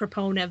huge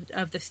proponent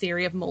of the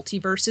theory of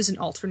multiverses and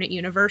alternate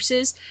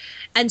universes.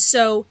 And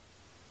so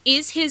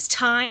is his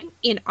time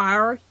in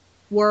our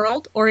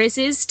world, or is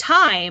his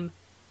time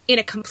in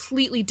a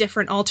completely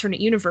different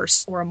alternate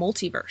universe or a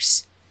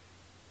multiverse?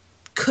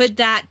 Could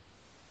that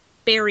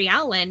Barry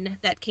Allen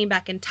that came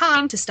back in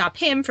time to stop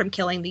him from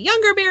killing the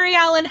younger Barry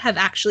Allen have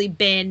actually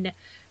been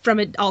from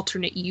an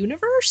alternate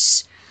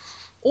universe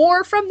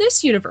or from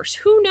this universe?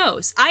 Who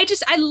knows? I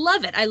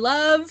love it. I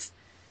love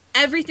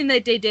everything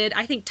that they did.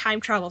 I think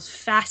time travel is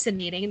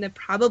fascinating, and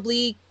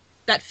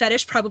that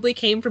fetish probably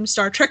came from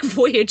Star Trek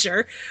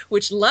Voyager,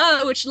 which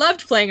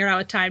loved playing around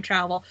with time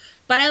travel.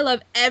 But I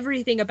love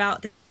everything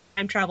about the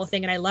time travel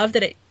thing, and I love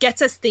that it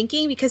gets us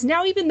thinking, because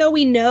now, even though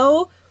we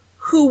know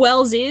who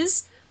Wells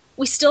is,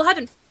 we still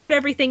haven't figured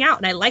everything out.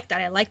 And I like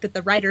that. I like that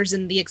the writers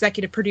and the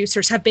executive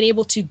producers have been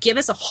able to give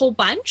us a whole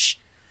bunch,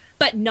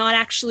 but not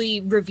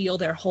actually reveal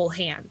their whole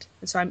hand.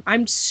 And so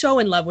I'm so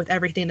in love with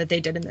everything that they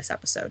did in this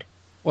episode.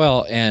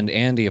 Well, and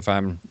Andy, if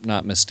I'm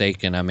not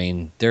mistaken, I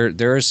mean,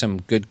 there are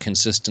some good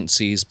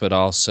consistencies, but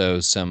also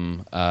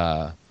some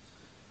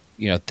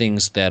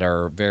things that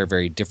are very,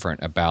 very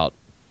different about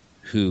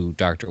who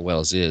Dr.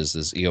 Wells is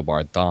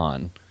Eobard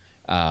Thawne.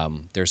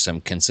 There's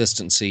some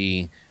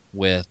consistency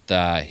with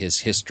his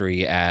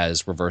history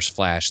as Reverse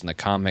Flash in the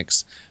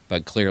comics,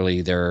 but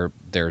clearly there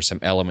are some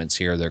elements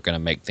here that are going to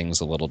make things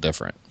a little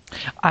different.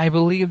 I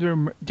believe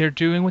they're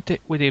doing what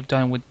they've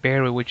done with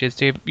Barry, which is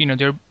they're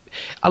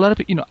a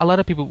lot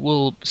of people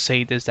will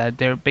say this, that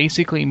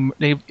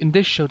in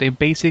this show they've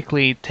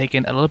basically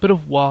taken a little bit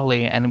of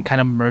Wally and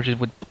kind of merged it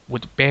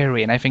with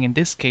Barry. And I think in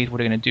this case what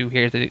they're going to do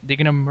here is that they're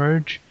going to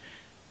merge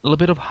a little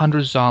bit of Hunter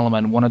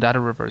Zolomon, one of the other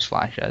Reverse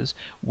Flashes,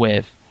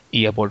 with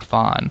Eobard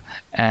Thawne.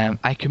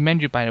 I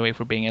commend you, by the way,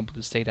 for being able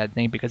to say that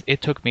name, because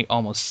it took me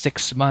almost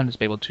 6 months to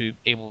be able to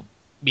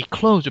be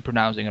close to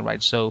pronouncing it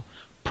right. So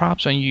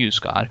props on you,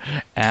 Scott.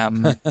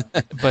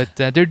 But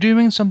they're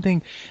doing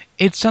something.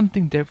 It's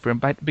something different,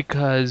 but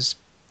because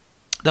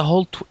the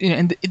whole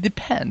and it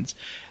depends.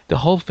 The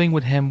whole thing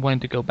with him wanting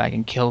to go back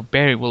and kill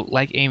Barry, well,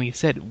 like Amy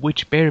said,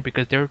 which Barry?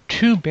 Because there are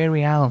 2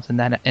 Barry Allens in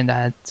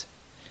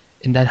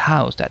that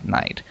house that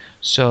night.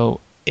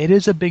 So it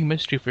is a big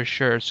mystery for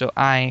sure. So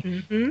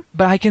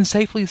but I can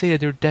safely say that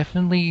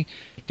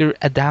they're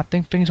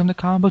adapting things from the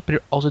comic book, but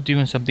they're also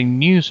doing something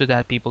new so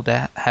that people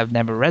that have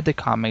never read the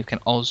comic can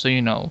also,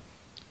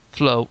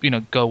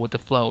 go with the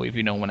flow, if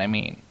you know what I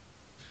mean.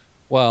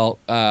 Well,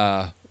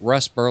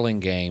 Russ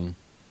Burlingame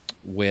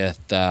with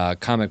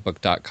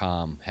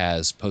comicbook.com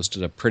has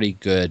posted a pretty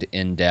good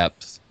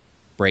in-depth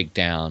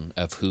breakdown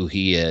of who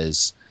he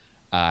is,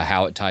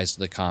 how it ties to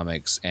the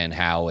comics, and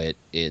how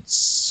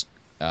it's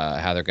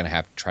how they're going to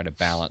have to try to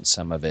balance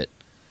some of it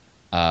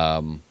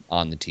on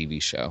the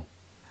TV show.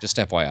 Just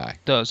FYI.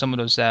 Some of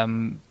those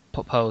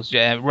posts.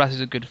 Yeah, Russ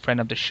is a good friend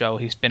of the show.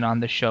 He's been on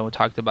the show,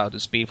 talked about the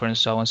Speedfor and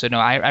so on. So no,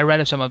 I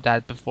read some of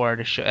that before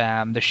the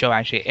show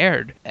actually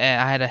aired. And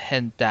I had a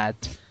hint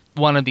that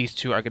one of these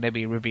 2 are going to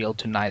be revealed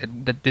tonight.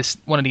 That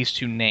one of these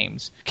 2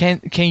 names.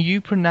 Can you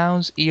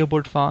pronounce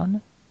Eobard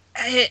Thawne?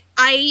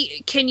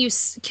 Can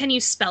you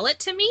spell it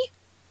to me?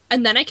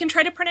 And then I can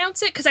try to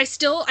pronounce it, because I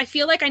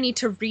feel like I need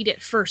to read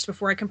it first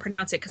before I can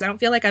pronounce it, because I don't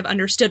feel like I've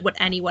understood what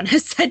anyone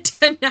has said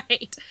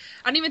tonight.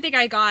 I don't even think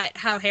I got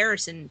how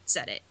Harrison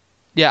said it.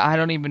 Yeah, I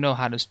don't even know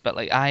how to spell.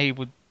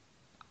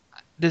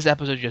 This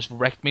episode just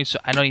wrecked me, so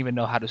I don't even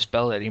know how to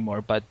spell it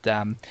anymore. But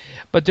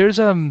there's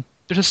a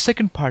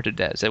second part to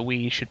this that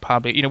we should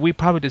probably, we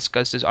probably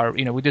discussed this,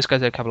 we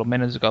discussed it a couple of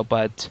minutes ago.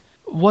 But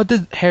what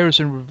did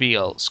Harrison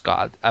reveal,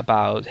 Scott,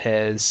 about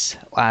his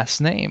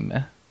last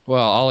name?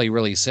 Well, all he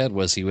really said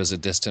was he was a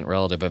distant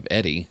relative of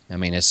Eddie. I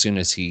mean, as soon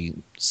as he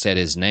said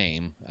his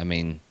name,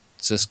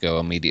 Cisco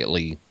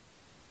immediately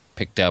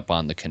picked up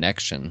on the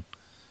connection,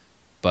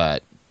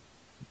 but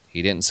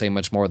he didn't say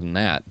much more than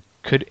that.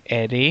 Could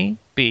Eddie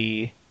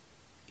be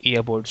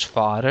Eobard's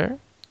father?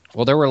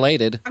 Well, they're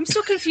related. I'm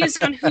still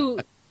confused on who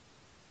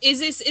is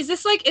this. Is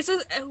this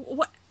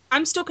what?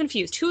 I'm still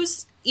confused.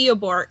 Who's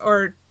Eobard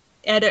or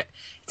Ed? It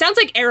sounds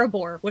like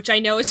Erebor, which I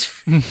know is,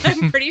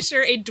 I'm pretty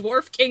sure, a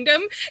dwarf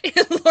kingdom in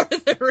Lord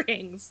of the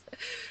Rings.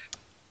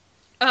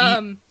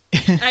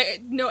 I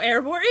know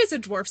Erebor is a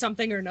dwarf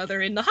something or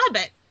another in The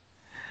Hobbit.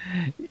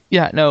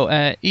 Yeah, no,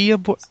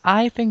 Eobard,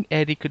 I think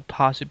Eddie could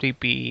possibly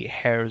be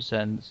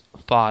Harrison's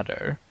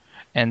father,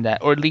 and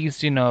that, or at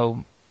least, I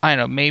don't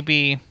know,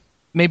 maybe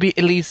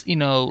at least,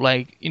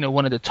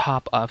 one of the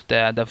top of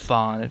the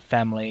Thawne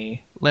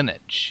family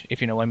lineage,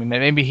 if you know what I mean.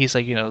 Maybe he's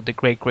the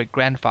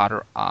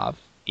great-great-grandfather of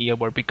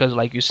Eobard, because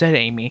like you said,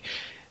 Amy,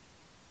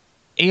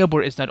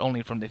 Eobard is not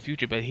only from the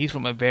future, but he's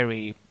from a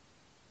very,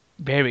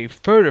 very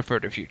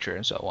further future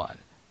and so on.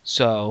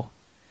 So,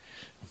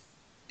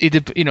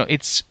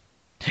 it's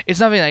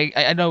nothing like,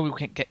 I know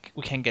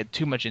we can't get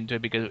too much into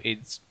it because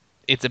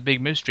it's a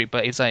big mystery,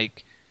 but it's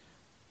like,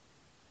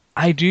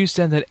 I do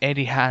sense that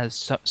Eddie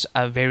has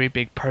a very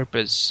big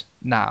purpose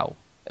now.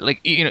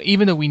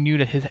 Even though we knew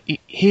that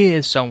he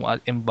is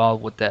somewhat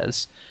involved with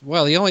this.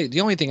 Well, the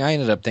only thing I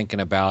ended up thinking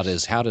about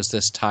is, how does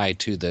this tie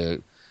to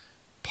the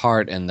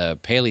part in the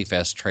Paley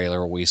Fest trailer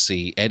where we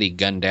see Eddie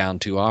gun down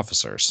 2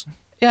 officers?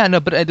 Yeah,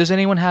 no, but does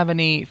anyone have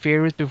any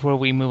theories before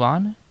we move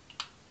on?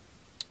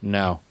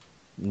 No.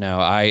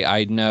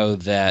 I know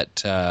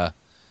that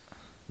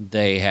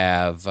they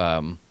have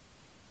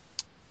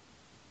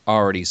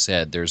already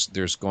said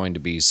there's going to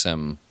be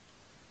some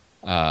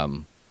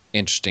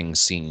interesting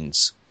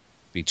scenes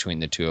between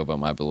the two of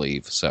them, I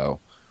believe. So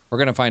we're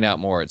going to find out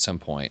more at some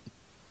point.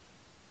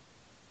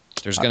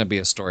 There's going to be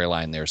a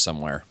storyline there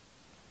somewhere.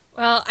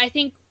 Well, I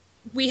think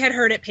we had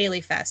heard at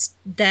Paley Fest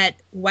that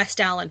West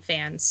Allen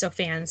fans, so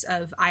fans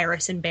of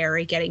Iris and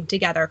Barry getting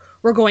together,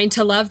 were going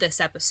to love this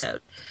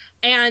episode.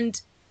 And,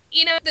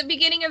 at the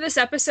beginning of this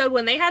episode,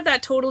 when they had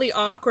that totally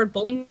awkward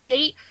bowling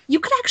date, you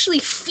could actually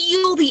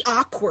feel the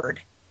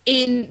awkward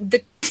in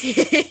the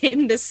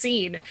in the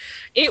scene.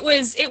 It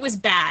was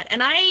bad.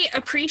 And I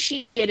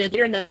appreciated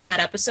later in that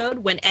episode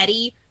when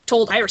Eddie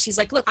told Iris, he's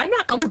like, look, I'm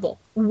not comfortable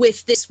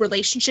with this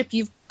relationship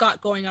you've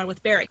got going on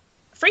with Barry.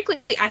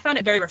 Frankly, I found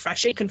it very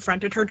refreshing.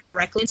 Confronted her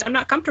directly and said, I'm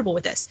not comfortable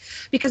with this,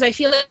 because I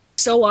feel like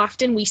so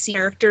often we see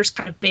characters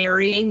kind of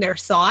burying their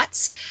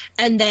thoughts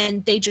and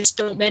then they just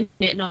don't mention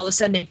it and all of a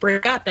sudden they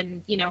break up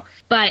and,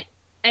 but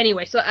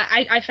anyway, so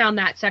I found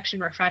that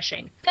section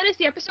refreshing. Then as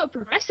the episode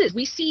progresses,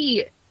 we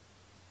see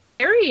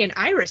Barry and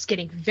Iris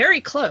getting very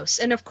close.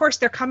 And of course,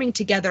 they're coming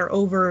together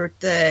over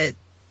the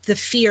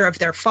fear of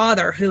their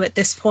father, who at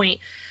this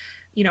point,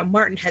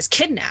 Martin has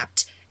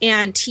kidnapped.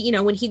 And he,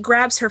 when he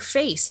grabs her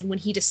face and when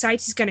he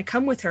decides he's going to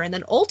come with her, and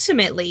then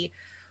ultimately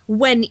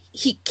when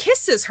he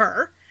kisses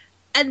her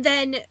and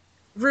then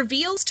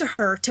reveals to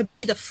her to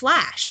be the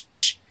Flash,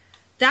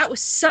 that was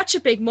such a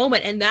big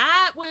moment. And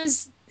that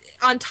was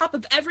on top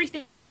of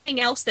everything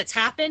else that's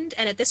happened.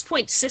 And at this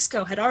point,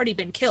 Cisco had already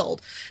been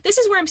killed. This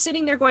is where I'm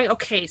sitting there going,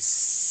 okay,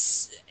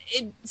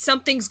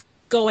 something's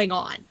going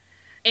on.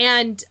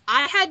 And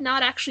I had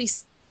not actually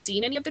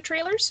seen any of the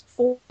trailers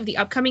for the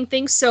upcoming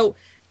things. So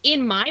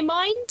in my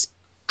mind,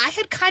 I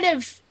had kind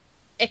of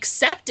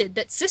accepted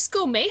that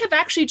Cisco may have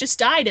actually just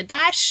died, and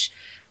Flash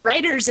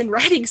writers and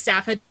writing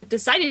staff had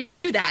decided to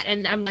do that.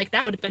 And I'm like,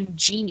 that would have been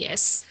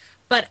genius.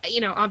 But,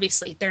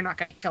 obviously they're not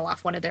going to kill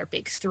off one of their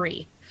big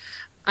three.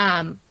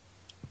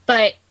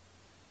 But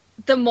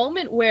the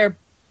moment where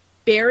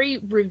Barry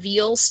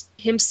reveals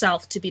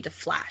himself to be the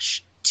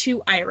Flash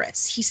to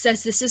Iris, he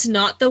says, this is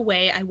not the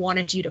way I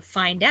wanted you to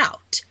find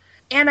out.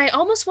 And I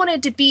almost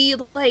wanted to be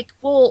like,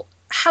 well,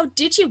 how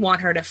did you want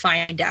her to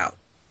find out?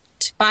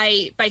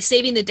 By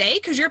saving the day?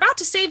 Because you're about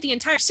to save the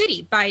entire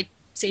city. By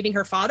saving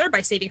her father?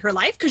 By saving her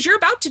life? Because you're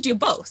about to do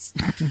both.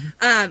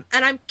 And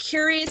I'm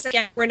curious,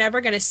 again, we're never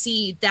going to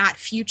see that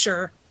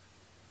future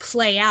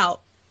play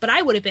out. But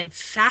I would have been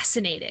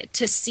fascinated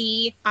to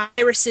see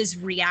Iris's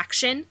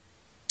reaction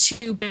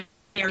to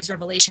Barry's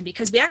revelation,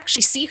 because we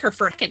actually see her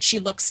for a second. She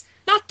looks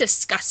not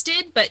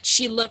disgusted, but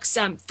she looks,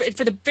 for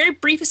the very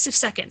briefest of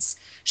seconds,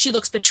 she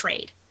looks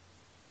betrayed.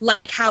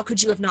 Like, how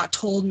could you have not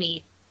told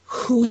me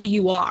who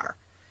you are?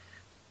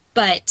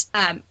 But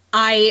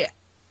I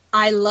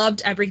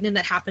loved everything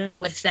that happened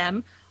with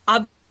them.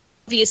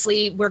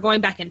 Obviously, we're going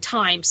back in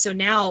time, so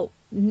now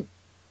we're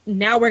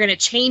going to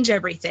change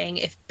everything.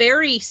 If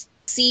Barry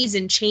sees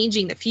in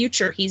changing the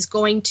future, he's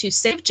going to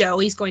save Joe,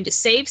 he's going to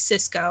save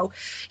Cisco,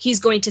 he's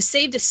going to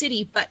save the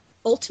city, but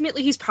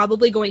ultimately he's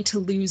probably going to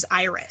lose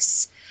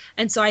Iris.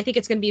 And so I think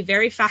it's going to be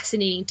very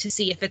fascinating to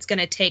see if it's going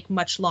to take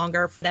much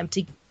longer for them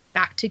to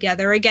back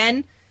together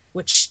again,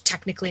 which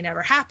technically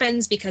never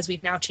happens because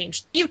we've now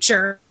changed the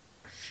future.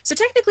 So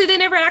technically they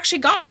never actually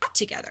got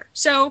together.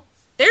 So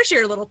there's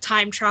your little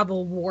time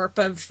travel warp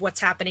of what's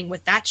happening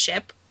with that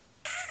ship.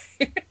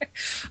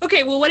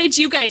 Okay, well, what did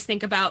you guys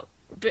think about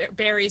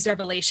Barry's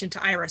revelation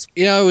to Iris?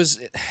 It was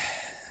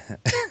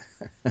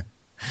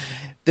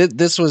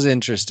this was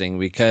interesting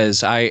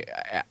because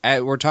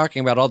we're talking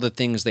about all the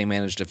things they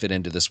managed to fit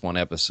into this one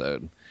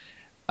episode.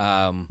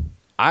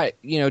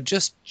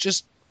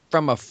 Just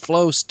from a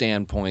flow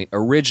standpoint,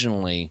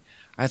 originally,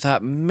 I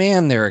thought,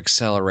 man, they're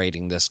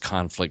accelerating this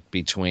conflict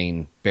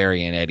between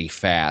Barry and Eddie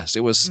fast. It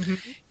was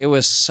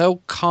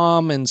so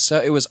calm, and so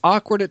it was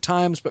awkward at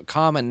times, but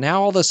calm. And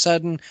now all of a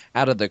sudden,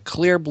 out of the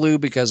clear blue,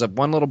 because of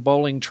one little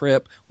bowling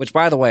trip, which,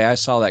 by the way, I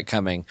saw that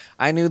coming.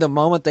 I knew the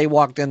moment they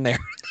walked in there,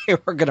 they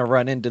were going to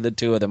run into the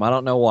two of them. I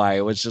don't know why.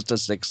 It was just a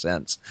sixth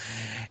sense.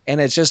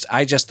 And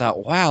I just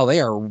thought, wow,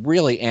 they are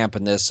really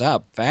amping this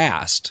up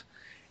fast.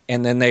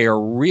 And then they are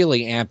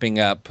really amping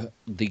up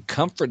the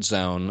comfort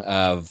zone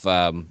of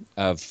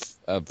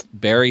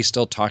Barry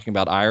still talking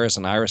about Iris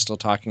and Iris still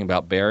talking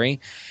about Barry.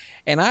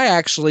 And I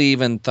actually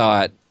even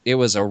thought it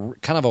was a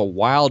kind of a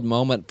wild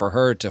moment for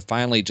her to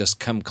finally just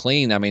come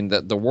clean. I mean,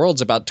 the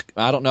world's about to,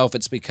 I don't know if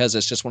it's because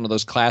it's just one of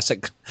those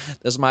classic,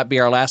 this might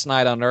be our last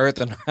night on Earth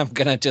and I'm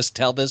going to just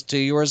tell this to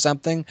you or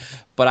something.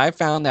 But I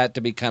found that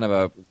to be kind of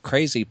a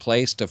crazy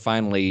place to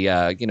finally,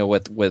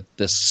 with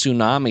this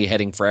tsunami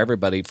heading for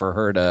everybody, for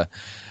her to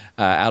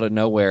out of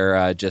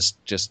nowhere just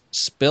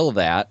spill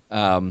that.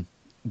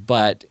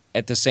 But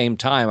at the same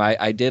time,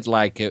 I did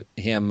like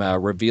him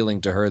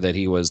revealing to her that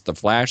he was the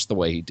Flash the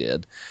way he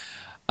did.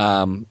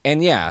 And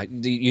yeah,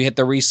 you hit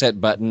the reset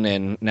button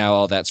and now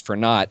all that's for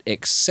naught,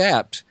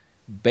 except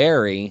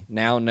Barry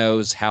now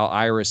knows how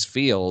Iris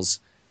feels,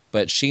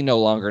 but she no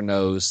longer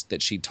knows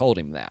that she told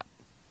him that.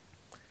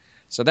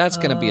 So that's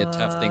going to be a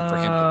tough thing for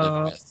him to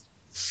live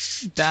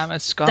with. Damn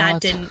it, Scott.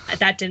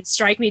 That didn't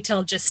strike me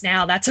till just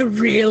now. That's a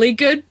really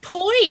good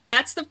point.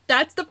 That's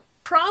the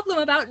problem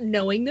about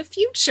knowing the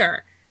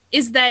future,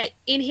 is that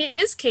in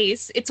his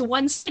case it's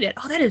one-sided.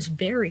 Oh, that is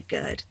very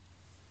good.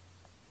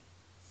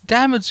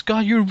 Damn it,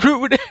 Scott, you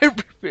ruined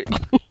everything.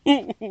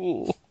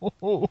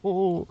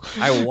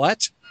 I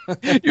what?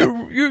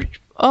 you're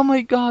oh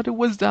my god, the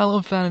West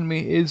Allen fan in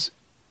me is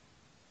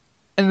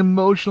an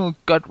emotional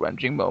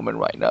gut-wrenching moment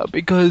right now,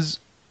 because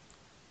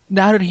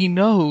now that he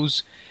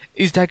knows,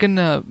 is that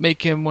gonna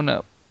make him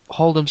wanna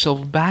hold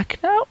himself back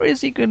now, or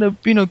is he gonna,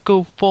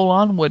 go full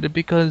on with it?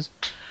 Because,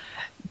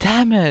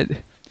 damn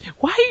it,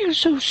 why are you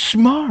so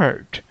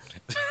smart?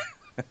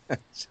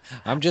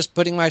 I'm just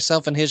putting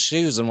myself in his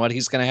shoes and what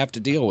he's going to have to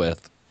deal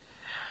with.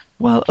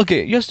 Well,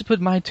 okay, just to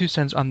put my 2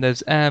 cents on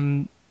this,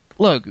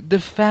 look, the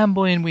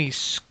fanboy in me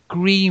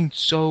screamed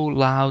so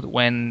loud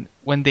when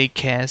they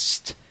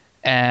kissed.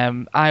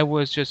 I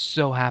was just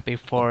so happy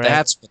for it.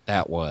 That's what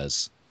that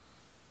was.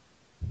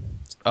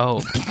 Oh,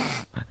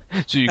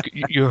 so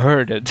you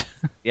heard it?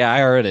 Yeah, I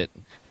heard it.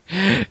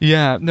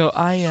 Yeah, no,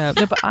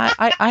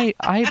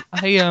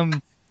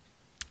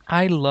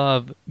 I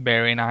love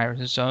Barry and Iris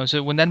and so on.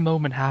 So when that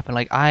moment happened,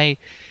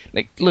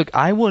 look,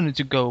 I wanted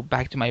to go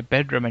back to my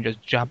bedroom and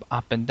just jump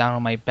up and down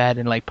on my bed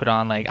and put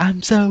on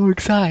I'm so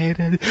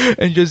excited,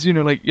 and just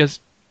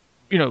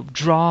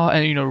draw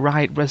and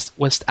write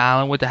West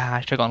Allen with the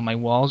hashtag on my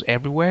walls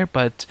everywhere.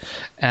 But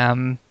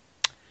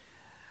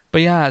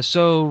yeah,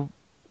 so.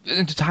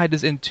 And to tie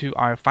this into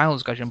our final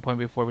discussion point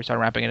before we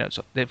start wrapping it up,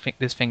 so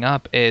this thing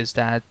up, is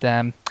that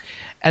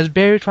as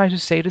Barry tries to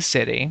save the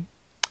city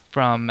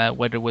from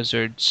Weather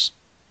Wizard's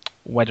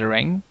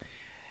weathering,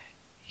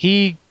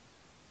 he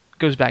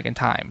goes back in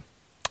time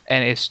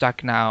and is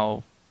stuck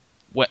now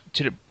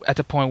at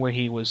the point where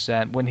he was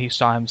when he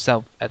saw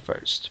himself at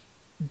first.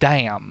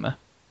 Damn,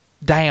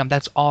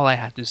 that's all I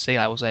had to say.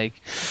 I was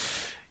like,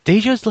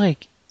 they just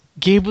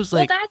gave us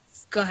Well,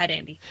 go ahead,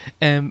 Andy.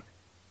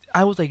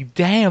 I was like,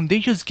 damn, they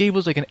just gave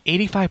us an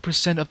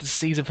 85% of the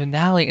season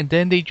finale, and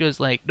then they just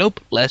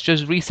nope, let's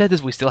just reset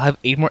this. We still have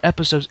 8 more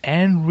episodes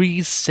and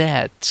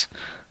reset.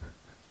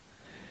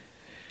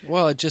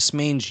 Well, it just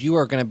means you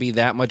are going to be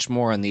that much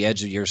more on the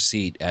edge of your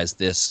seat as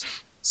this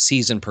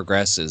season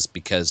progresses,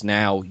 because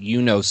now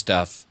you know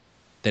stuff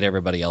that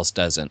everybody else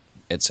doesn't,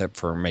 except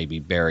for maybe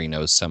Barry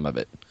knows some of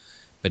it.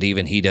 But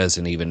even he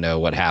doesn't even know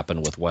what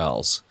happened with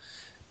Wells.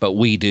 But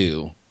we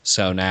do.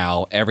 So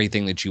now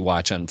everything that you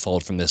watch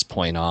unfold from this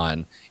point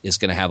on is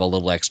going to have a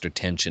little extra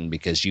tension,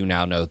 because you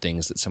now know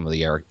things that some of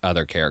the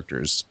other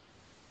characters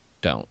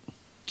don't.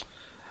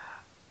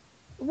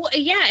 Well,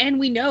 yeah, and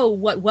we know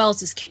what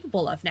Wells is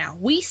capable of now.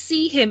 We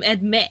see him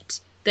admit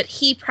that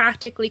he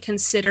practically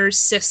considers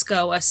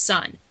Cisco a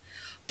son.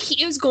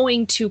 He is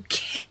going to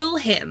kill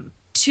him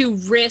to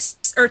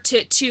risk or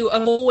to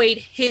avoid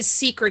his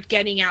secret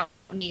getting out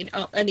in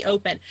the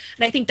open.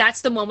 And I think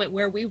that's the moment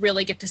where we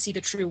really get to see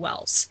the true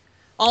Wells.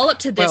 All up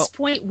to this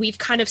point, we've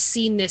kind of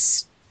seen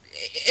this.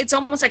 It's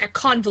almost like a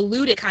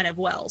convoluted kind of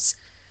Wells,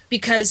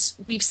 because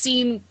we've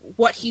seen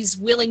what he's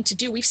willing to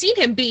do. We've seen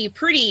him be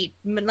pretty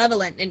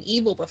malevolent and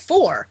evil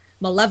before.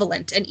 Is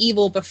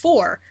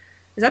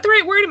that the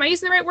right word? Am I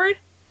using the right word?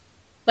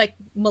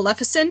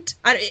 Maleficent?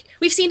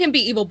 We've seen him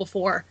be evil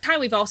before.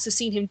 We've also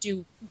seen him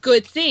do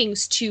good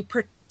things to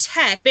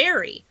protect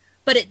Barry.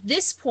 But at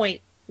this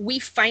point, we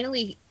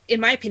finally, in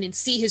my opinion,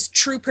 see his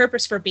true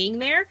purpose for being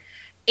there.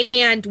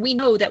 And we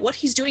know that what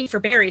he's doing for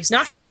Barry is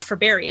not for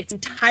Barry. It's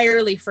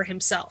entirely for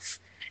himself.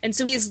 And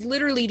so he is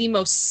literally the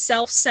most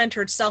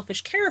self-centered,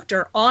 selfish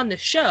character on the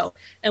show.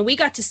 And we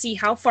got to see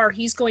how far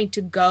he's going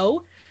to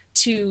go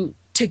to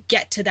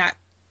get to that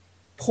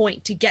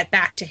point, to get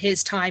back to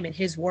his time and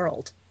his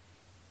world.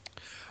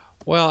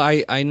 Well,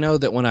 I know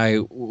that when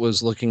I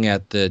was looking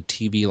at the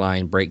TV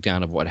line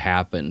breakdown of what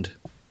happened,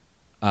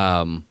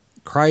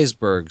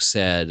 Kreisberg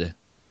said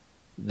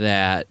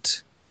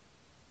that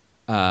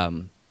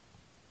Eobard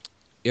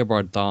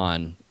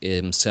Thawne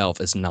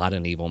himself is not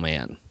an evil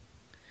man,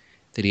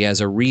 that he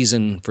has a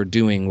reason for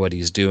doing what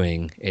he's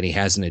doing, and he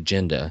has an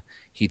agenda.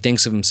 He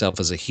thinks of himself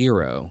as a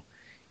hero.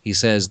 He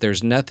says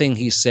there's nothing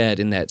he said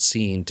in that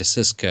scene to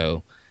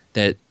Cisco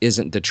that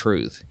isn't the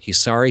truth. He's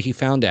sorry he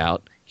found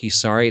out. He's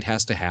sorry it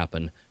has to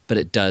happen, but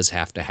it does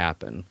have to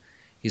happen.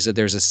 He said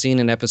there's a scene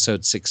in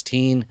episode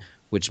 16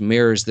 which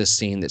mirrors this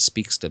scene that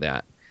speaks to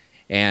that.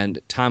 And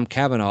Tom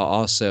Cavanaugh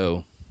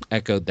also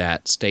echoed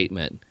that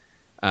statement,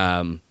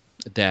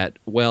 that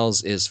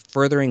Wells is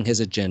furthering his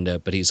agenda,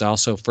 but he's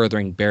also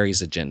furthering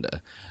Barry's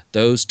agenda.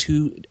 Those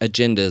two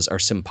agendas are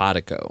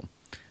simpatico.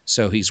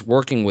 So he's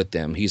working with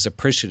them. He's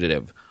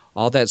appreciative.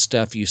 All that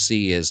stuff you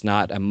see is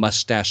not a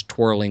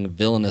mustache-twirling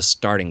villainous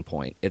starting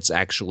point. It's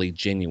actually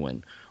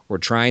genuine. We're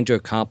trying to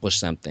accomplish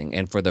something,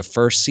 and for the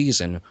first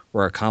season,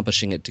 we're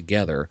accomplishing it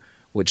together,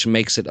 which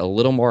makes it a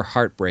little more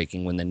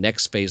heartbreaking when the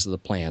next phase of the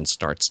plan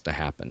starts to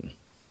happen.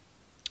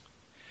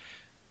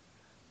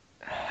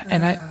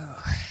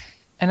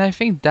 And I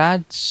think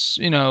that's,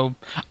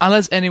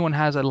 unless anyone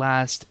has a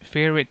last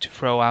favorite to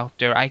throw out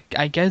there,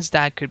 I guess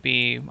that could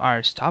be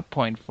our stop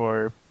point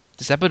for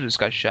this episode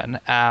discussion.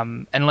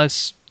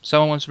 Unless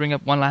someone wants to bring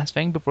up one last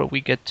thing before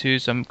we get to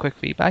some quick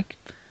feedback.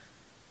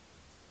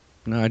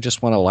 No, I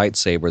just want a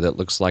lightsaber that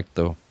looks like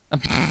the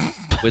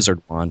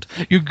wizard wand.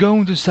 You're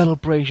going to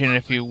Celebration in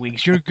a few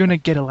weeks. You're going to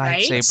get a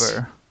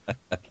lightsaber.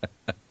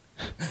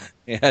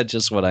 Yeah,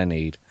 just what I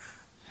need.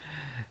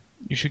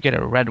 You should get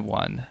a red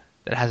one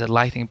that has a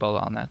lightning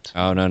bolt on it.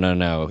 Oh,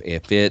 no.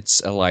 If it's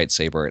a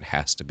lightsaber, it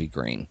has to be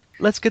green.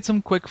 Let's get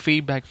some quick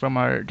feedback from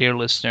our dear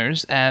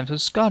listeners. So,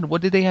 Scott,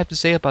 what did they have to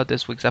say about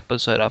this week's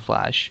episode of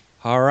Flash?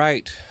 All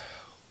right.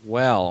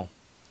 Well,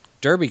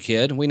 Derby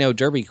Kid, we know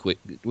Derby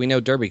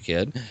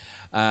Kid.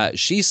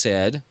 She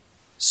said,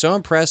 so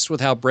impressed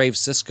with how brave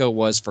Cisco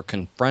was for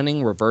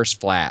confronting Reverse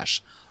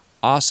Flash.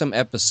 Awesome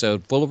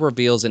episode, full of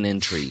reveals and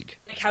intrigue.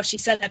 Like how she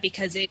said that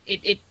because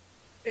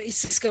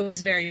Cisco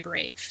is very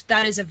brave.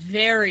 That is a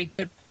very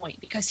good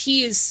point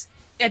because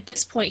at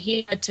this point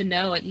he had to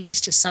know at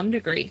least to some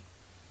degree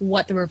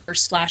what the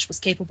Reverse Flash was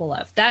capable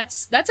of.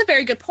 That's a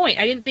very good point.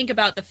 I didn't think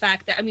about the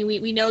fact that,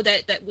 we know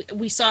that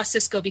we saw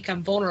Cisco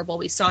become vulnerable.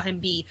 We saw him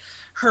be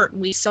hurt,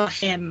 and we saw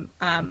him,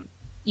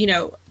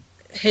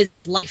 his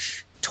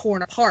life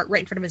torn apart right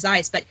in front of his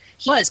eyes. But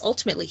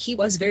he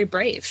was very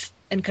brave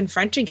in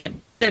confronting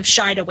him. Could have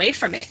shied away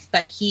from it,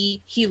 but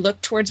he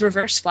looked towards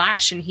Reverse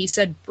Flash and he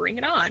said, "Bring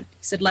it on." He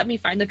said, "Let me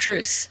find the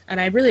truth," and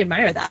I really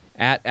admire that.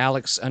 At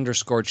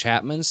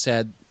Alex_Chapman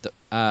said,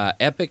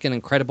 "Epic and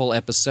incredible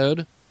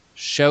episode.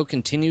 Show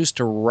continues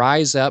to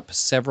rise up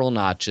several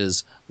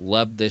notches.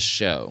 Love this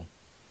show."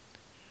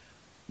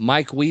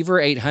 Mike Weaver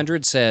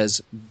 800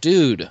 says,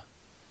 "Dude,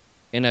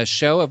 in a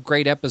show of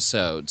great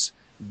episodes,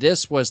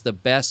 this was the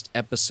best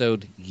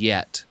episode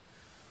yet.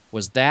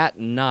 Was that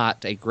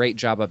not a great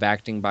job of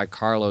acting by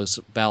Carlos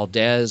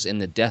Valdez in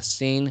the death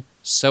scene?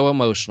 So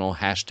emotional.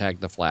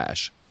 #The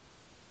Flash."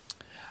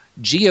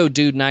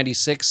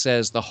 Geodude96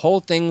 says the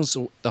whole thing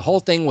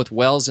with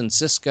Wells and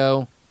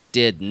Cisco,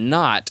 did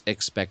not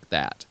expect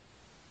that.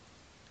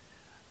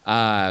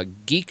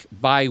 Geek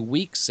by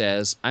Week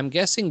says, I'm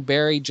guessing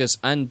Barry just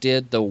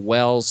undid the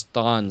Wells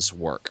Thawne's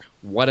work.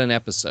 What an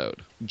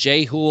episode.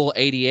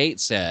 Jhool88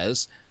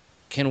 says,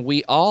 can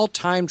we all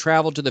time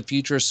travel to the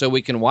future so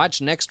we can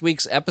watch next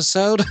week's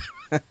episode?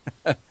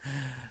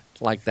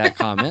 Like that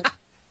comment.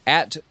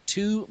 At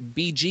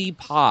 2BG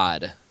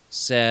Pod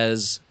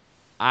says,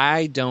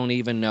 I don't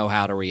even know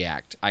how to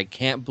react. I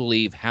can't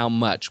believe how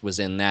much was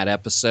in that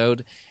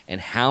episode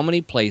and how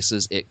many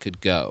places it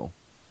could go.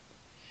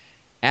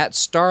 At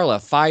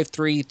Starla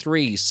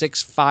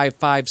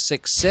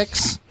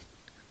 533-65566.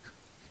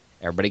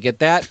 Everybody get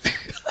that?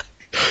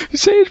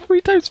 Say it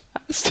 3 times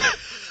fast.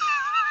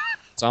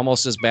 It's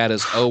almost as bad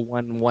as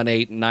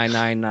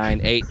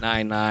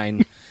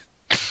 0118-999-899.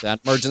 That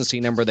emergency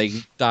number they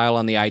dial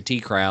on the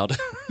IT crowd.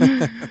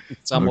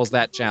 It's almost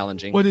that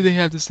challenging. What did they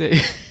have to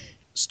say?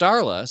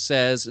 Starla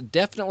says,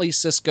 definitely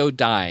Cisco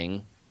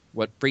dying.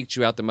 What freaked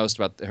you out the most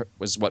about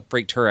was what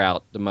freaked her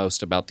out the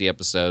most about the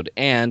episode.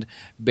 And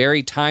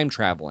Barry time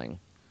traveling.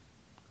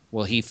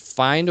 Will he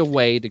find a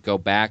way to go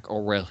back,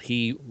 or will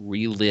he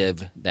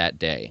relive that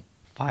day?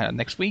 Find out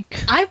next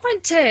week. I'm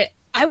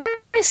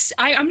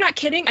not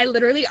kidding.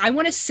 I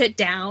want to sit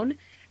down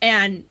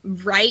and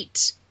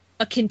write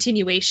a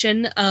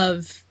continuation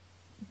of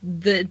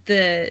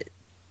the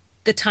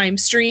time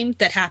stream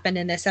that happened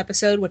in this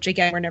episode, which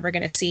again, we're never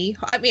going to see.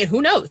 I mean,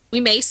 who knows? We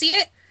may see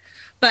it,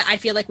 but I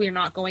feel like we're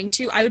not going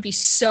to. I would be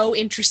so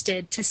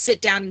interested to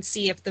sit down and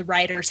see if the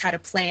writers had a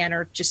plan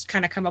or just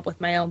kind of come up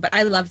with my own. But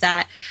I love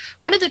that.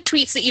 One of the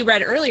tweets that you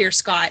read earlier,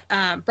 Scott,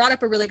 brought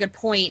up a really good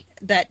point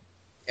that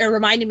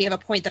reminded me of a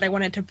point that I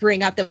wanted to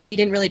bring up that we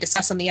didn't really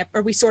discuss on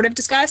or we sort of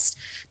discussed.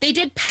 They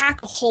did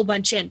pack a whole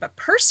bunch in, but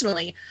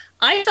personally,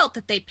 I felt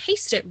that they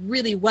paced it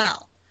really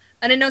well.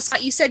 And I know,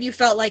 Scott, you said you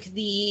felt like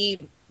the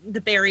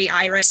Barry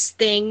Iris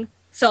thing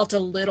felt a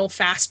little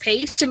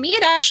fast-paced. To me,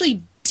 it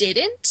actually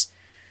didn't.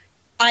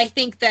 I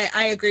think that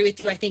I agree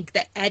with you. I think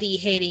the Eddie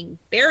hating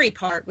Barry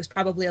part was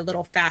probably a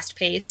little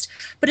fast-paced.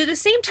 But at the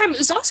same time, it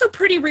was also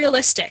pretty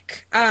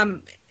realistic.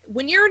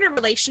 When you're in a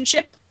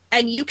relationship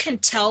and you can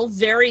tell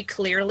very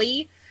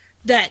clearly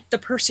that the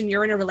person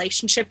you're in a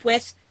relationship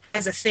with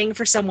has a thing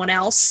for someone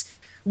else,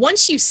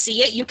 once you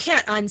see it, you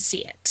can't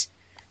unsee it.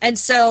 And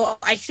so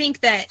I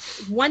think that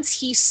once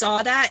he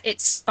saw that,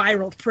 it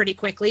spiraled pretty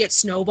quickly. It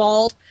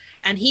snowballed.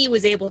 And he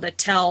was able to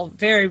tell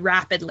very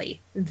rapidly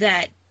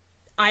that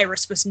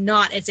Iris was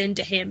not as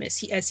into him as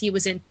he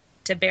was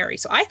into Barry.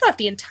 So I thought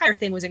the entire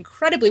thing was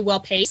incredibly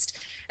well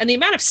paced. And the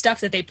amount of stuff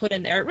that they put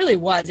in there,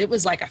 it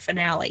was like a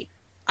finale.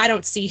 I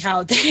don't see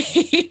how this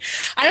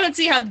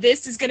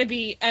is going to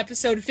be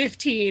episode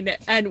 15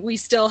 and we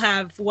still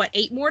have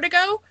 8 more to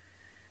go.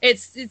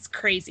 It's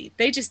crazy.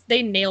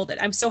 They nailed it.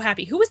 I'm so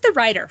happy. Who was the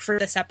writer for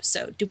this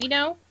episode? Do we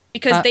know?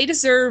 Because they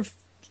deserve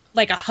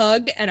like a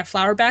hug and a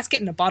flower basket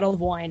and a bottle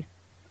of wine.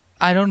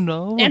 I don't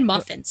know. And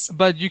muffins.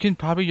 But you can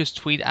probably just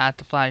tweet at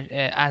the Flash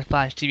at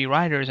Flash TV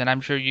writers, and I'm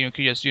sure you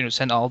could just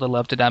send all the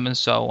love to them and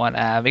so on.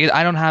 Because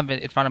I don't have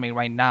it in front of me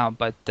right now,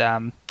 but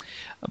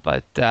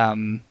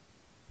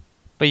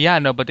yeah,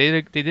 no, but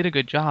they did a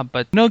good job.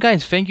 But no,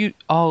 guys, thank you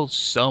all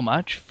so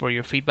much for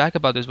your feedback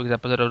about this week's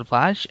episode of The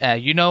Flash.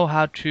 You know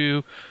how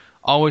to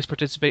always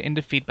participate in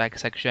the feedback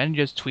section.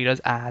 Just tweet us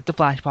at The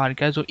Flash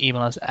Podcast or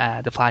email us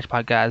at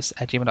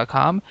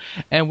theflashpodcast@gmail.com,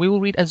 and we will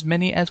read as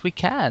many as we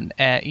can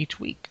each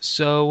week.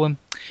 So,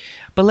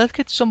 but let's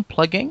get some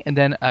plugging, and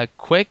then a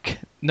quick,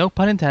 no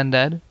pun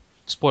intended,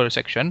 spoiler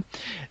section.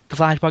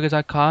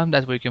 Theflashpodcast.com,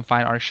 that's where you can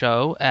find our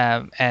show,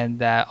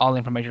 and all the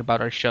information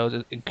about our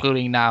shows,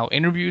 including now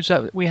interviews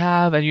that we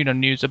have, and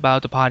news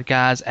about the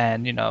podcast,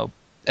 and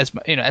as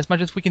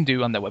much as we can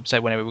do on the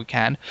website whenever we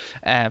can.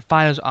 Find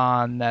us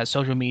on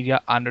social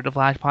media under The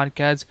Flash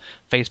Podcast,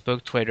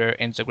 Facebook, Twitter,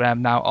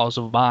 Instagram, now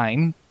also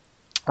Vine,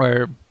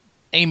 where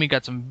Amy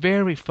got some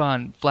very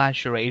fun Flash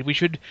charade. We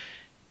should.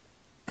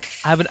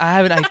 I have an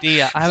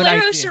idea.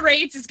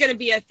 Charades is going to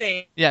be a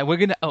thing. Yeah, we're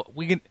gonna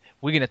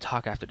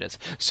talk after this.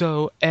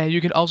 So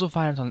you can also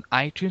find us on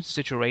iTunes,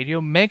 Stitcher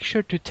Radio. Make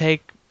sure to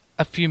take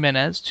a few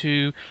minutes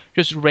to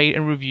just rate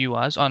and review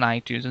us on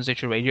iTunes and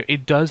Stitcher Radio.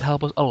 It does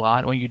help us a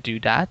lot when you do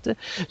that.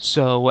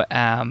 So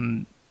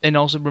and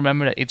also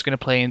remember that it's going to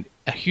play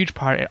a huge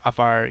part of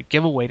our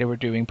giveaway that we're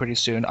doing pretty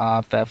soon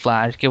of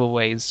Flash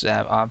giveaways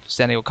of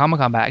San Diego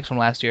Comic-Con bags from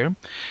last year.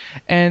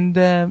 And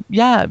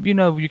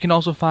you can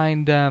also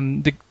find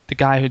the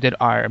guy who did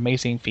our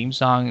amazing theme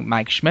song,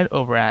 Mike Schmidt,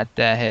 over at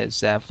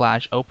his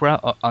Flash Opera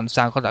on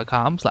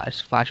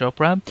SoundCloud.com/Flash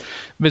Opera.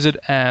 Visit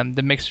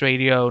the Mixed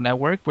Radio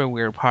Network, where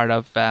we're part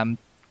of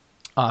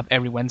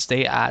every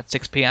Wednesday at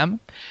 6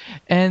 p.m.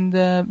 And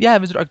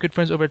visit our good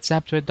friends over at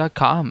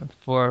Zaptwit.com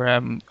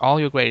for all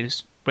your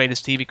greatest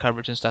TV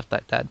coverage and stuff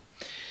like that.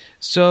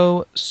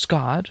 So,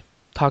 Scott,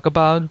 talk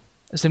about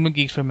Assembly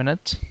Geeks for a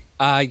minute.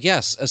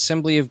 Yes,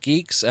 Assembly of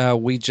Geeks.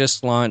 We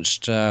just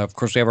launched, of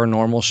course, we have our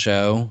normal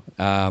show.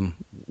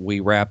 We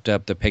wrapped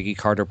up the Peggy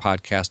Carter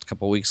podcast a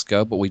couple weeks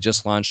ago, but we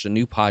just launched a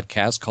new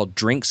podcast called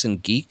Drinks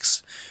and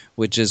Geeks,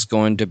 which is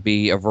going to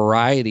be a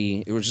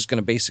variety. We're just going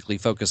to basically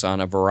focus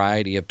on a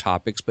variety of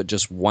topics, but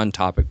just one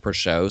topic per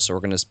show. So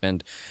we're going to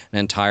spend an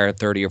entire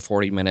 30 or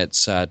 40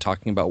 minutes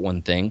talking about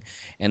one thing.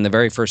 And the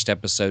very first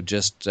episode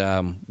just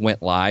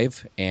went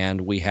live,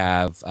 and we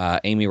have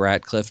Amy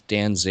Ratcliffe,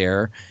 Dan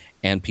Zare,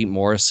 and Pete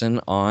Morrison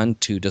on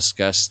to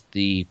discuss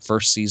the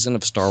first season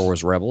of Star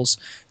Wars Rebels.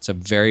 It's a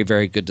very,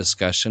 very good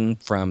discussion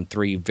from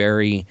three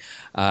very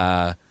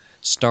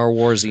Star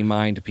Wars-y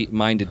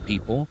minded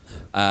people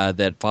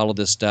that follow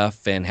this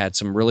stuff and had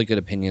some really good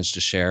opinions to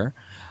share.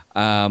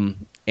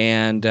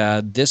 And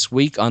this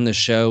week on the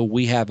show,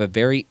 we have a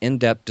very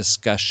in-depth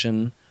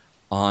discussion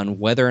on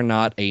whether or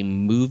not a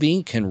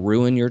movie can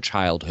ruin your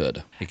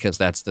childhood, because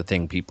that's the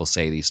thing people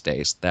say these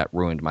days. That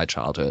ruined my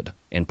childhood.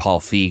 And Paul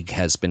Feig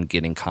has been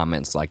getting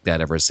comments like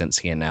that ever since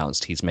he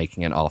announced he's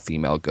making an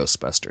all-female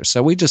Ghostbusters.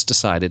 So we just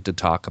decided to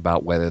talk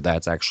about whether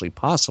that's actually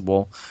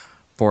possible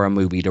for a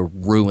movie to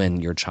ruin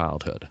your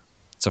childhood.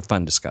 It's a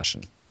fun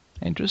discussion.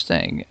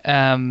 Interesting.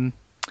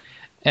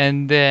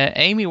 And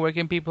Amy, where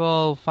can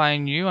people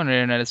find you on the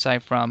internet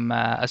aside from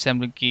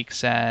Assembly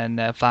Geeks and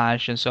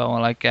Flash and so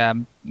on?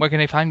 Where can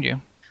they find you?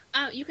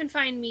 You can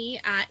find me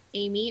at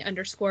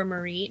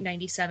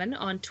Amy_Marie97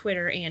 on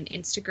Twitter and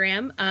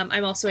Instagram.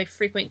 I'm also a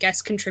frequent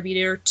guest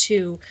contributor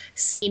to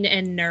Scene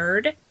and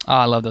Nerd. Oh,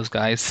 I love those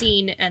guys.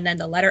 Scene and then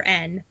the letter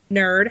N,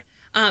 Nerd.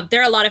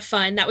 They're a lot of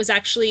fun. That was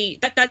actually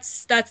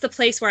that's the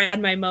place where I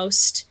had my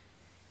most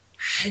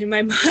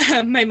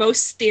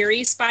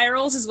theory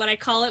spirals, is what I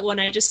call it,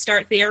 when I just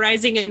start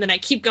theorizing and then I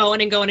keep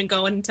going and going and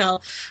going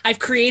until I've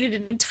created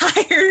an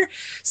entire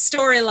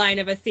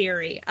storyline of a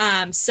theory.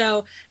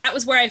 So that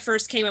was where I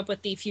first came up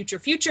with the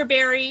future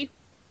Barry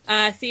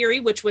theory,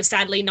 which was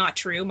sadly not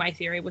true. My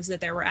theory was that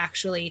there were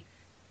actually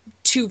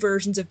two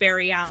versions of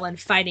Barry Allen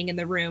fighting in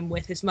the room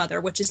with his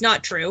mother, which is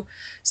not true.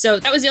 So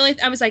that was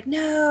I was like,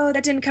 no,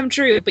 that didn't come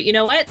true. But you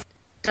know what?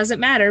 Doesn't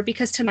matter,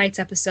 because tonight's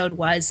episode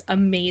was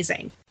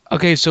amazing.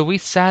 Okay, so we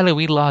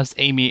lost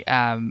Amy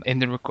at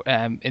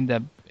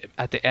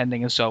the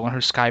ending and so when her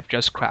Skype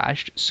just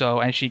crashed,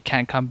 and she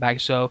can't come back.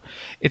 So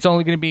it's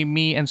only going to be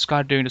me and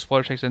Scott doing the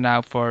spoiler section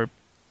now for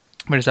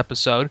this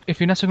episode. If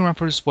you're not sticking around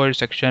for the spoiler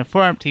section,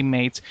 for our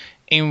teammates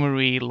Amy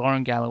Marie,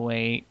 Lauren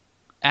Galloway,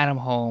 Adam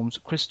Holmes,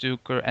 Chris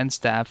Duker, and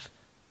Steph,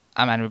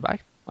 I'm Andrew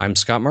Beck. I'm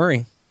Scott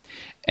Murray.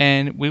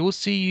 And we will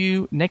see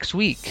you next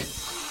week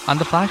on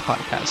the Flash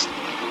Podcast.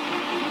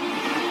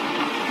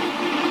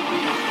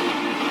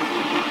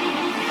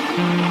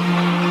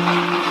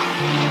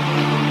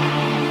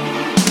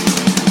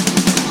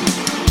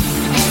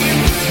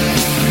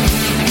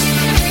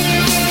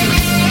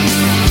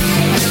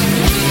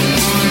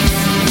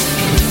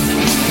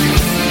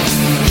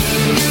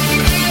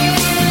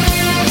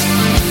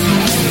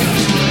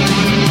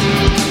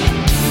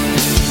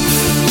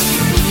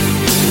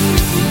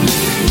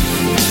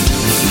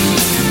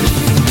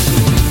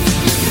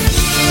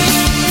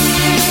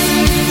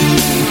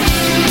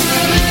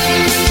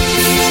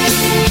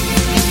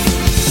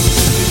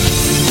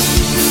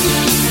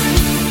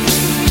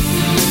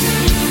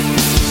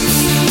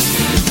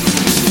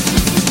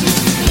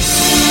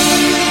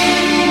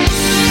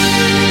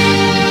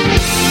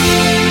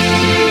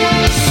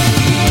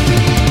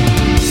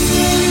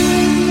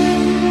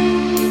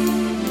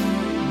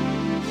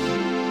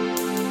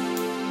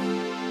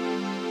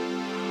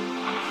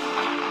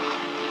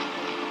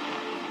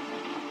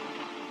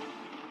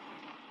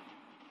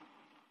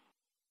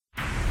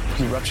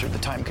 ruptured the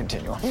time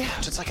continuum. Yeah,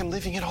 it's like I'm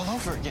living it all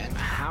over again.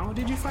 How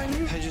did you find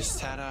me? I just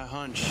had a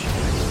hunch.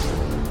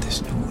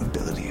 This new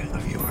ability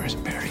of yours,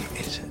 Barry,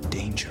 is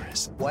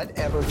dangerous.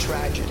 Whatever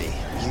tragedy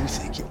you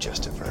think you've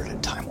just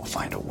averted, time will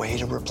find a way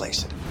to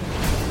replace it.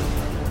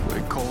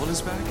 Wait, Colin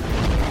is back?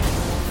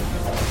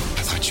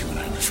 I thought you and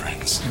I were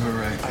friends. You were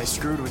right. I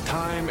screwed with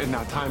time, and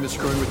now time is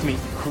screwing with me.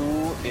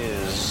 Who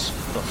is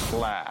the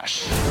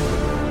Flash?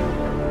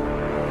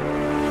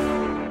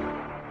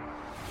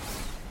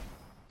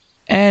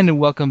 And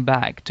welcome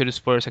back to the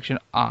spoiler section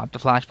of the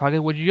Flash Podcast.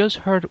 What you just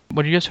heard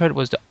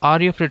was the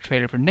audio for the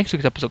trailer for next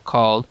week's episode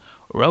called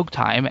Rogue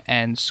Time,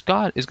 and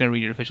Scott is going to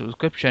read your official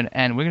description,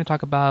 and we're going to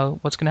talk about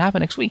what's going to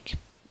happen next week.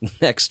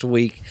 Next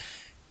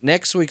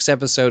week's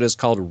episode is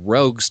called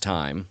Rogue's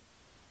Time.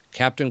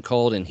 Captain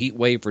Cold and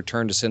Heatwave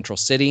return to Central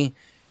City.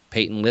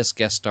 Peyton List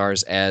guest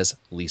stars as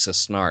Lisa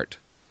Snart,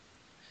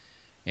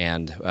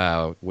 and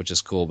which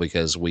is cool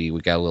because we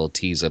got a little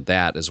tease of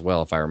that as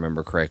well, if I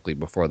remember correctly,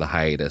 before the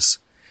hiatus.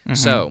 Mm-hmm.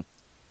 So,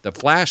 the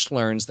Flash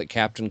learns that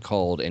Captain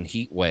Cold and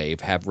Heatwave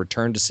have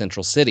returned to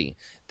Central City.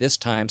 This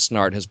time,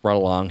 Snart has brought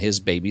along his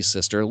baby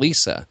sister,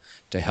 Lisa,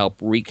 to help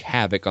wreak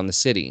havoc on the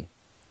city.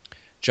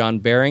 John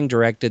Baring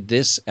directed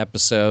this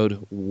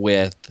episode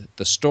with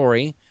the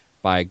story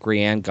by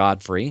Grianne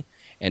Godfrey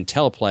and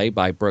teleplay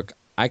by Brooke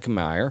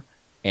Eichenmeyer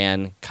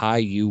and Kai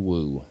Yu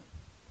Wu.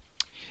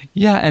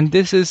 Yeah, and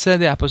this is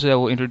the episode that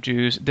will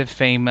introduce the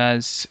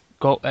famous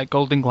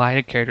Golden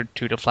Glider character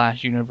to the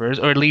Flash universe,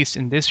 or at least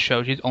in this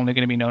show, she's only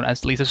going to be known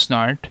as Lisa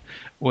Snart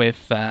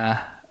with a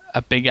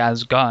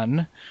big-ass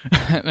gun,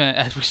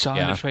 as we saw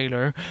in the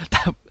trailer.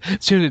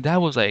 Seriously,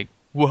 that was like,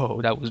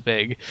 whoa, that was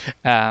big.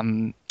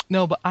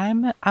 No, but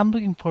I'm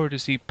looking forward to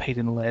see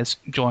Peyton List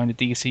join the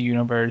DC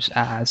universe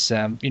as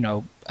a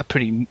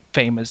pretty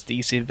famous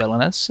DC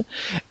villainess,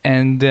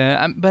 and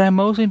but I'm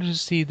mostly interested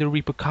to see the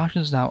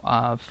repercussions now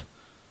of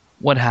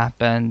what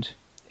happened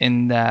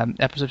in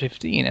episode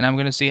 15, and I'm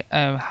going to see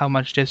how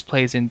much this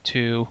plays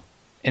into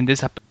in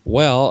this episode.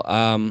 Well,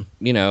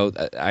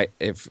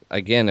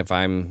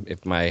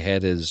 if my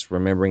head is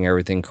remembering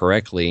everything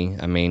correctly,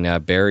 I mean,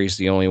 Barry's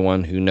the only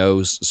one who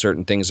knows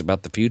certain things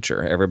about the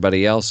future.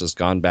 Everybody else has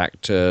gone back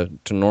to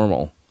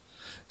normal,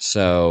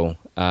 so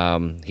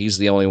he's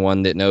the only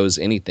one that knows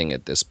anything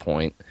at this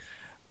point.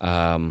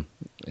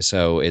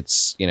 So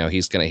it's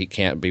he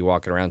can't be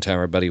walking around telling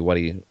everybody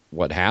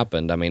what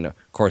happened. I mean,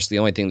 of course, the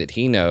only thing that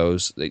he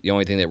knows, the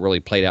only thing that really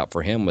played out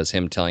for him was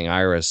him telling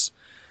Iris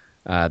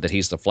that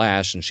he's the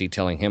Flash, and she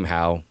telling him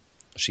how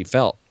she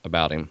felt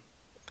about him.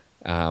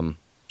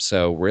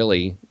 So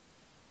really,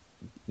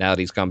 now that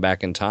he's gone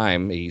back in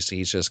time, he's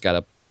just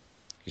got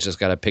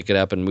to pick it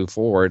up and move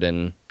forward,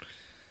 and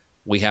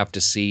we have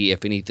to see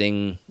if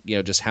anything,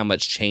 just how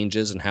much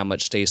changes and how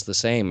much stays the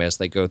same as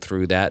they go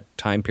through that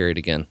time period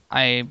again.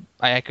 I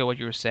echo what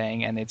you were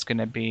saying, and it's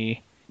gonna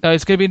be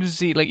interesting to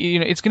see.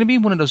 It's gonna be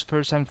one of those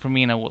first times for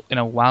me in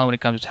a while when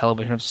it comes to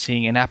television of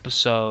seeing an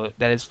episode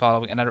that is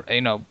following another,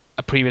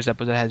 a previous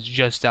episode that has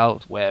just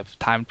dealt with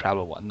time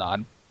travel and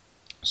whatnot.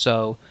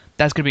 So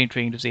that's gonna be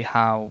intriguing to see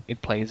how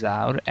it plays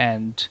out,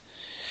 and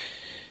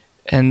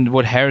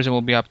what Harrison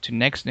will be up to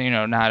next.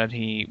 Now that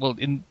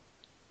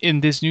in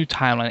this new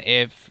timeline,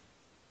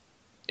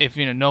 if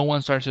no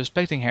one starts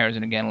suspecting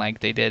Harrison again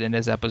like they did in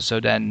this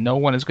episode, then no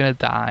one is going to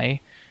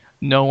die,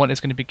 no one is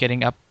going to be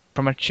getting up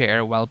from a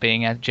chair while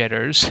being at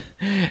jitters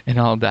and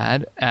all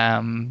that.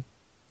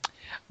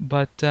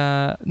 But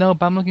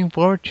I'm looking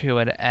forward to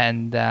it,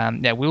 and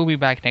we'll be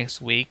back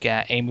next week.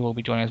 Amy will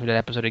be joining us for that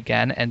episode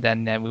again, and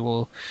then we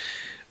will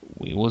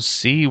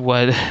see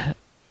what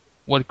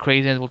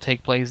craziness will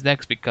take place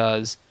next,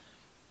 because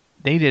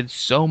they did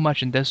so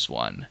much in this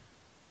one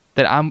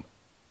that I'm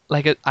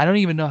like, I don't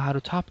even know how to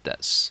top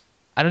this.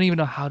 I don't even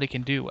know how they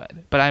can do it.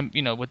 But I'm,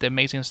 with the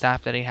amazing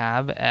staff that they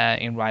have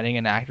in writing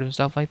and actors and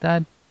stuff like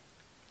that,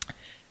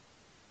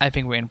 I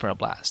think we're in for a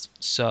blast.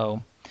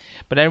 So,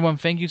 but everyone,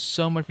 thank you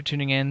so much for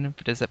tuning in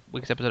for this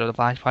week's episode of the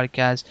Flash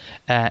Podcast.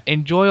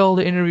 Enjoy all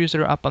the interviews that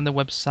are up on the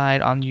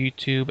website, on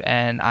YouTube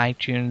and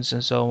iTunes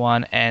and so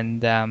on,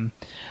 and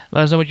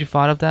let us know what you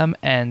thought of them.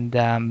 And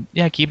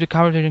keep the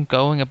conversation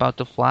going about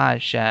the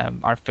Flash.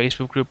 Our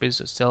Facebook group is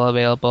still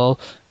available.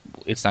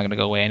 It's not going to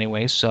go away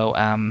anyway. So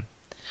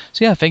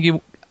thank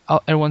you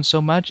everyone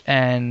so much,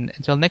 and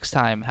until next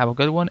time, have a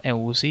good one,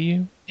 and we'll see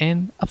you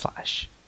in a Flash.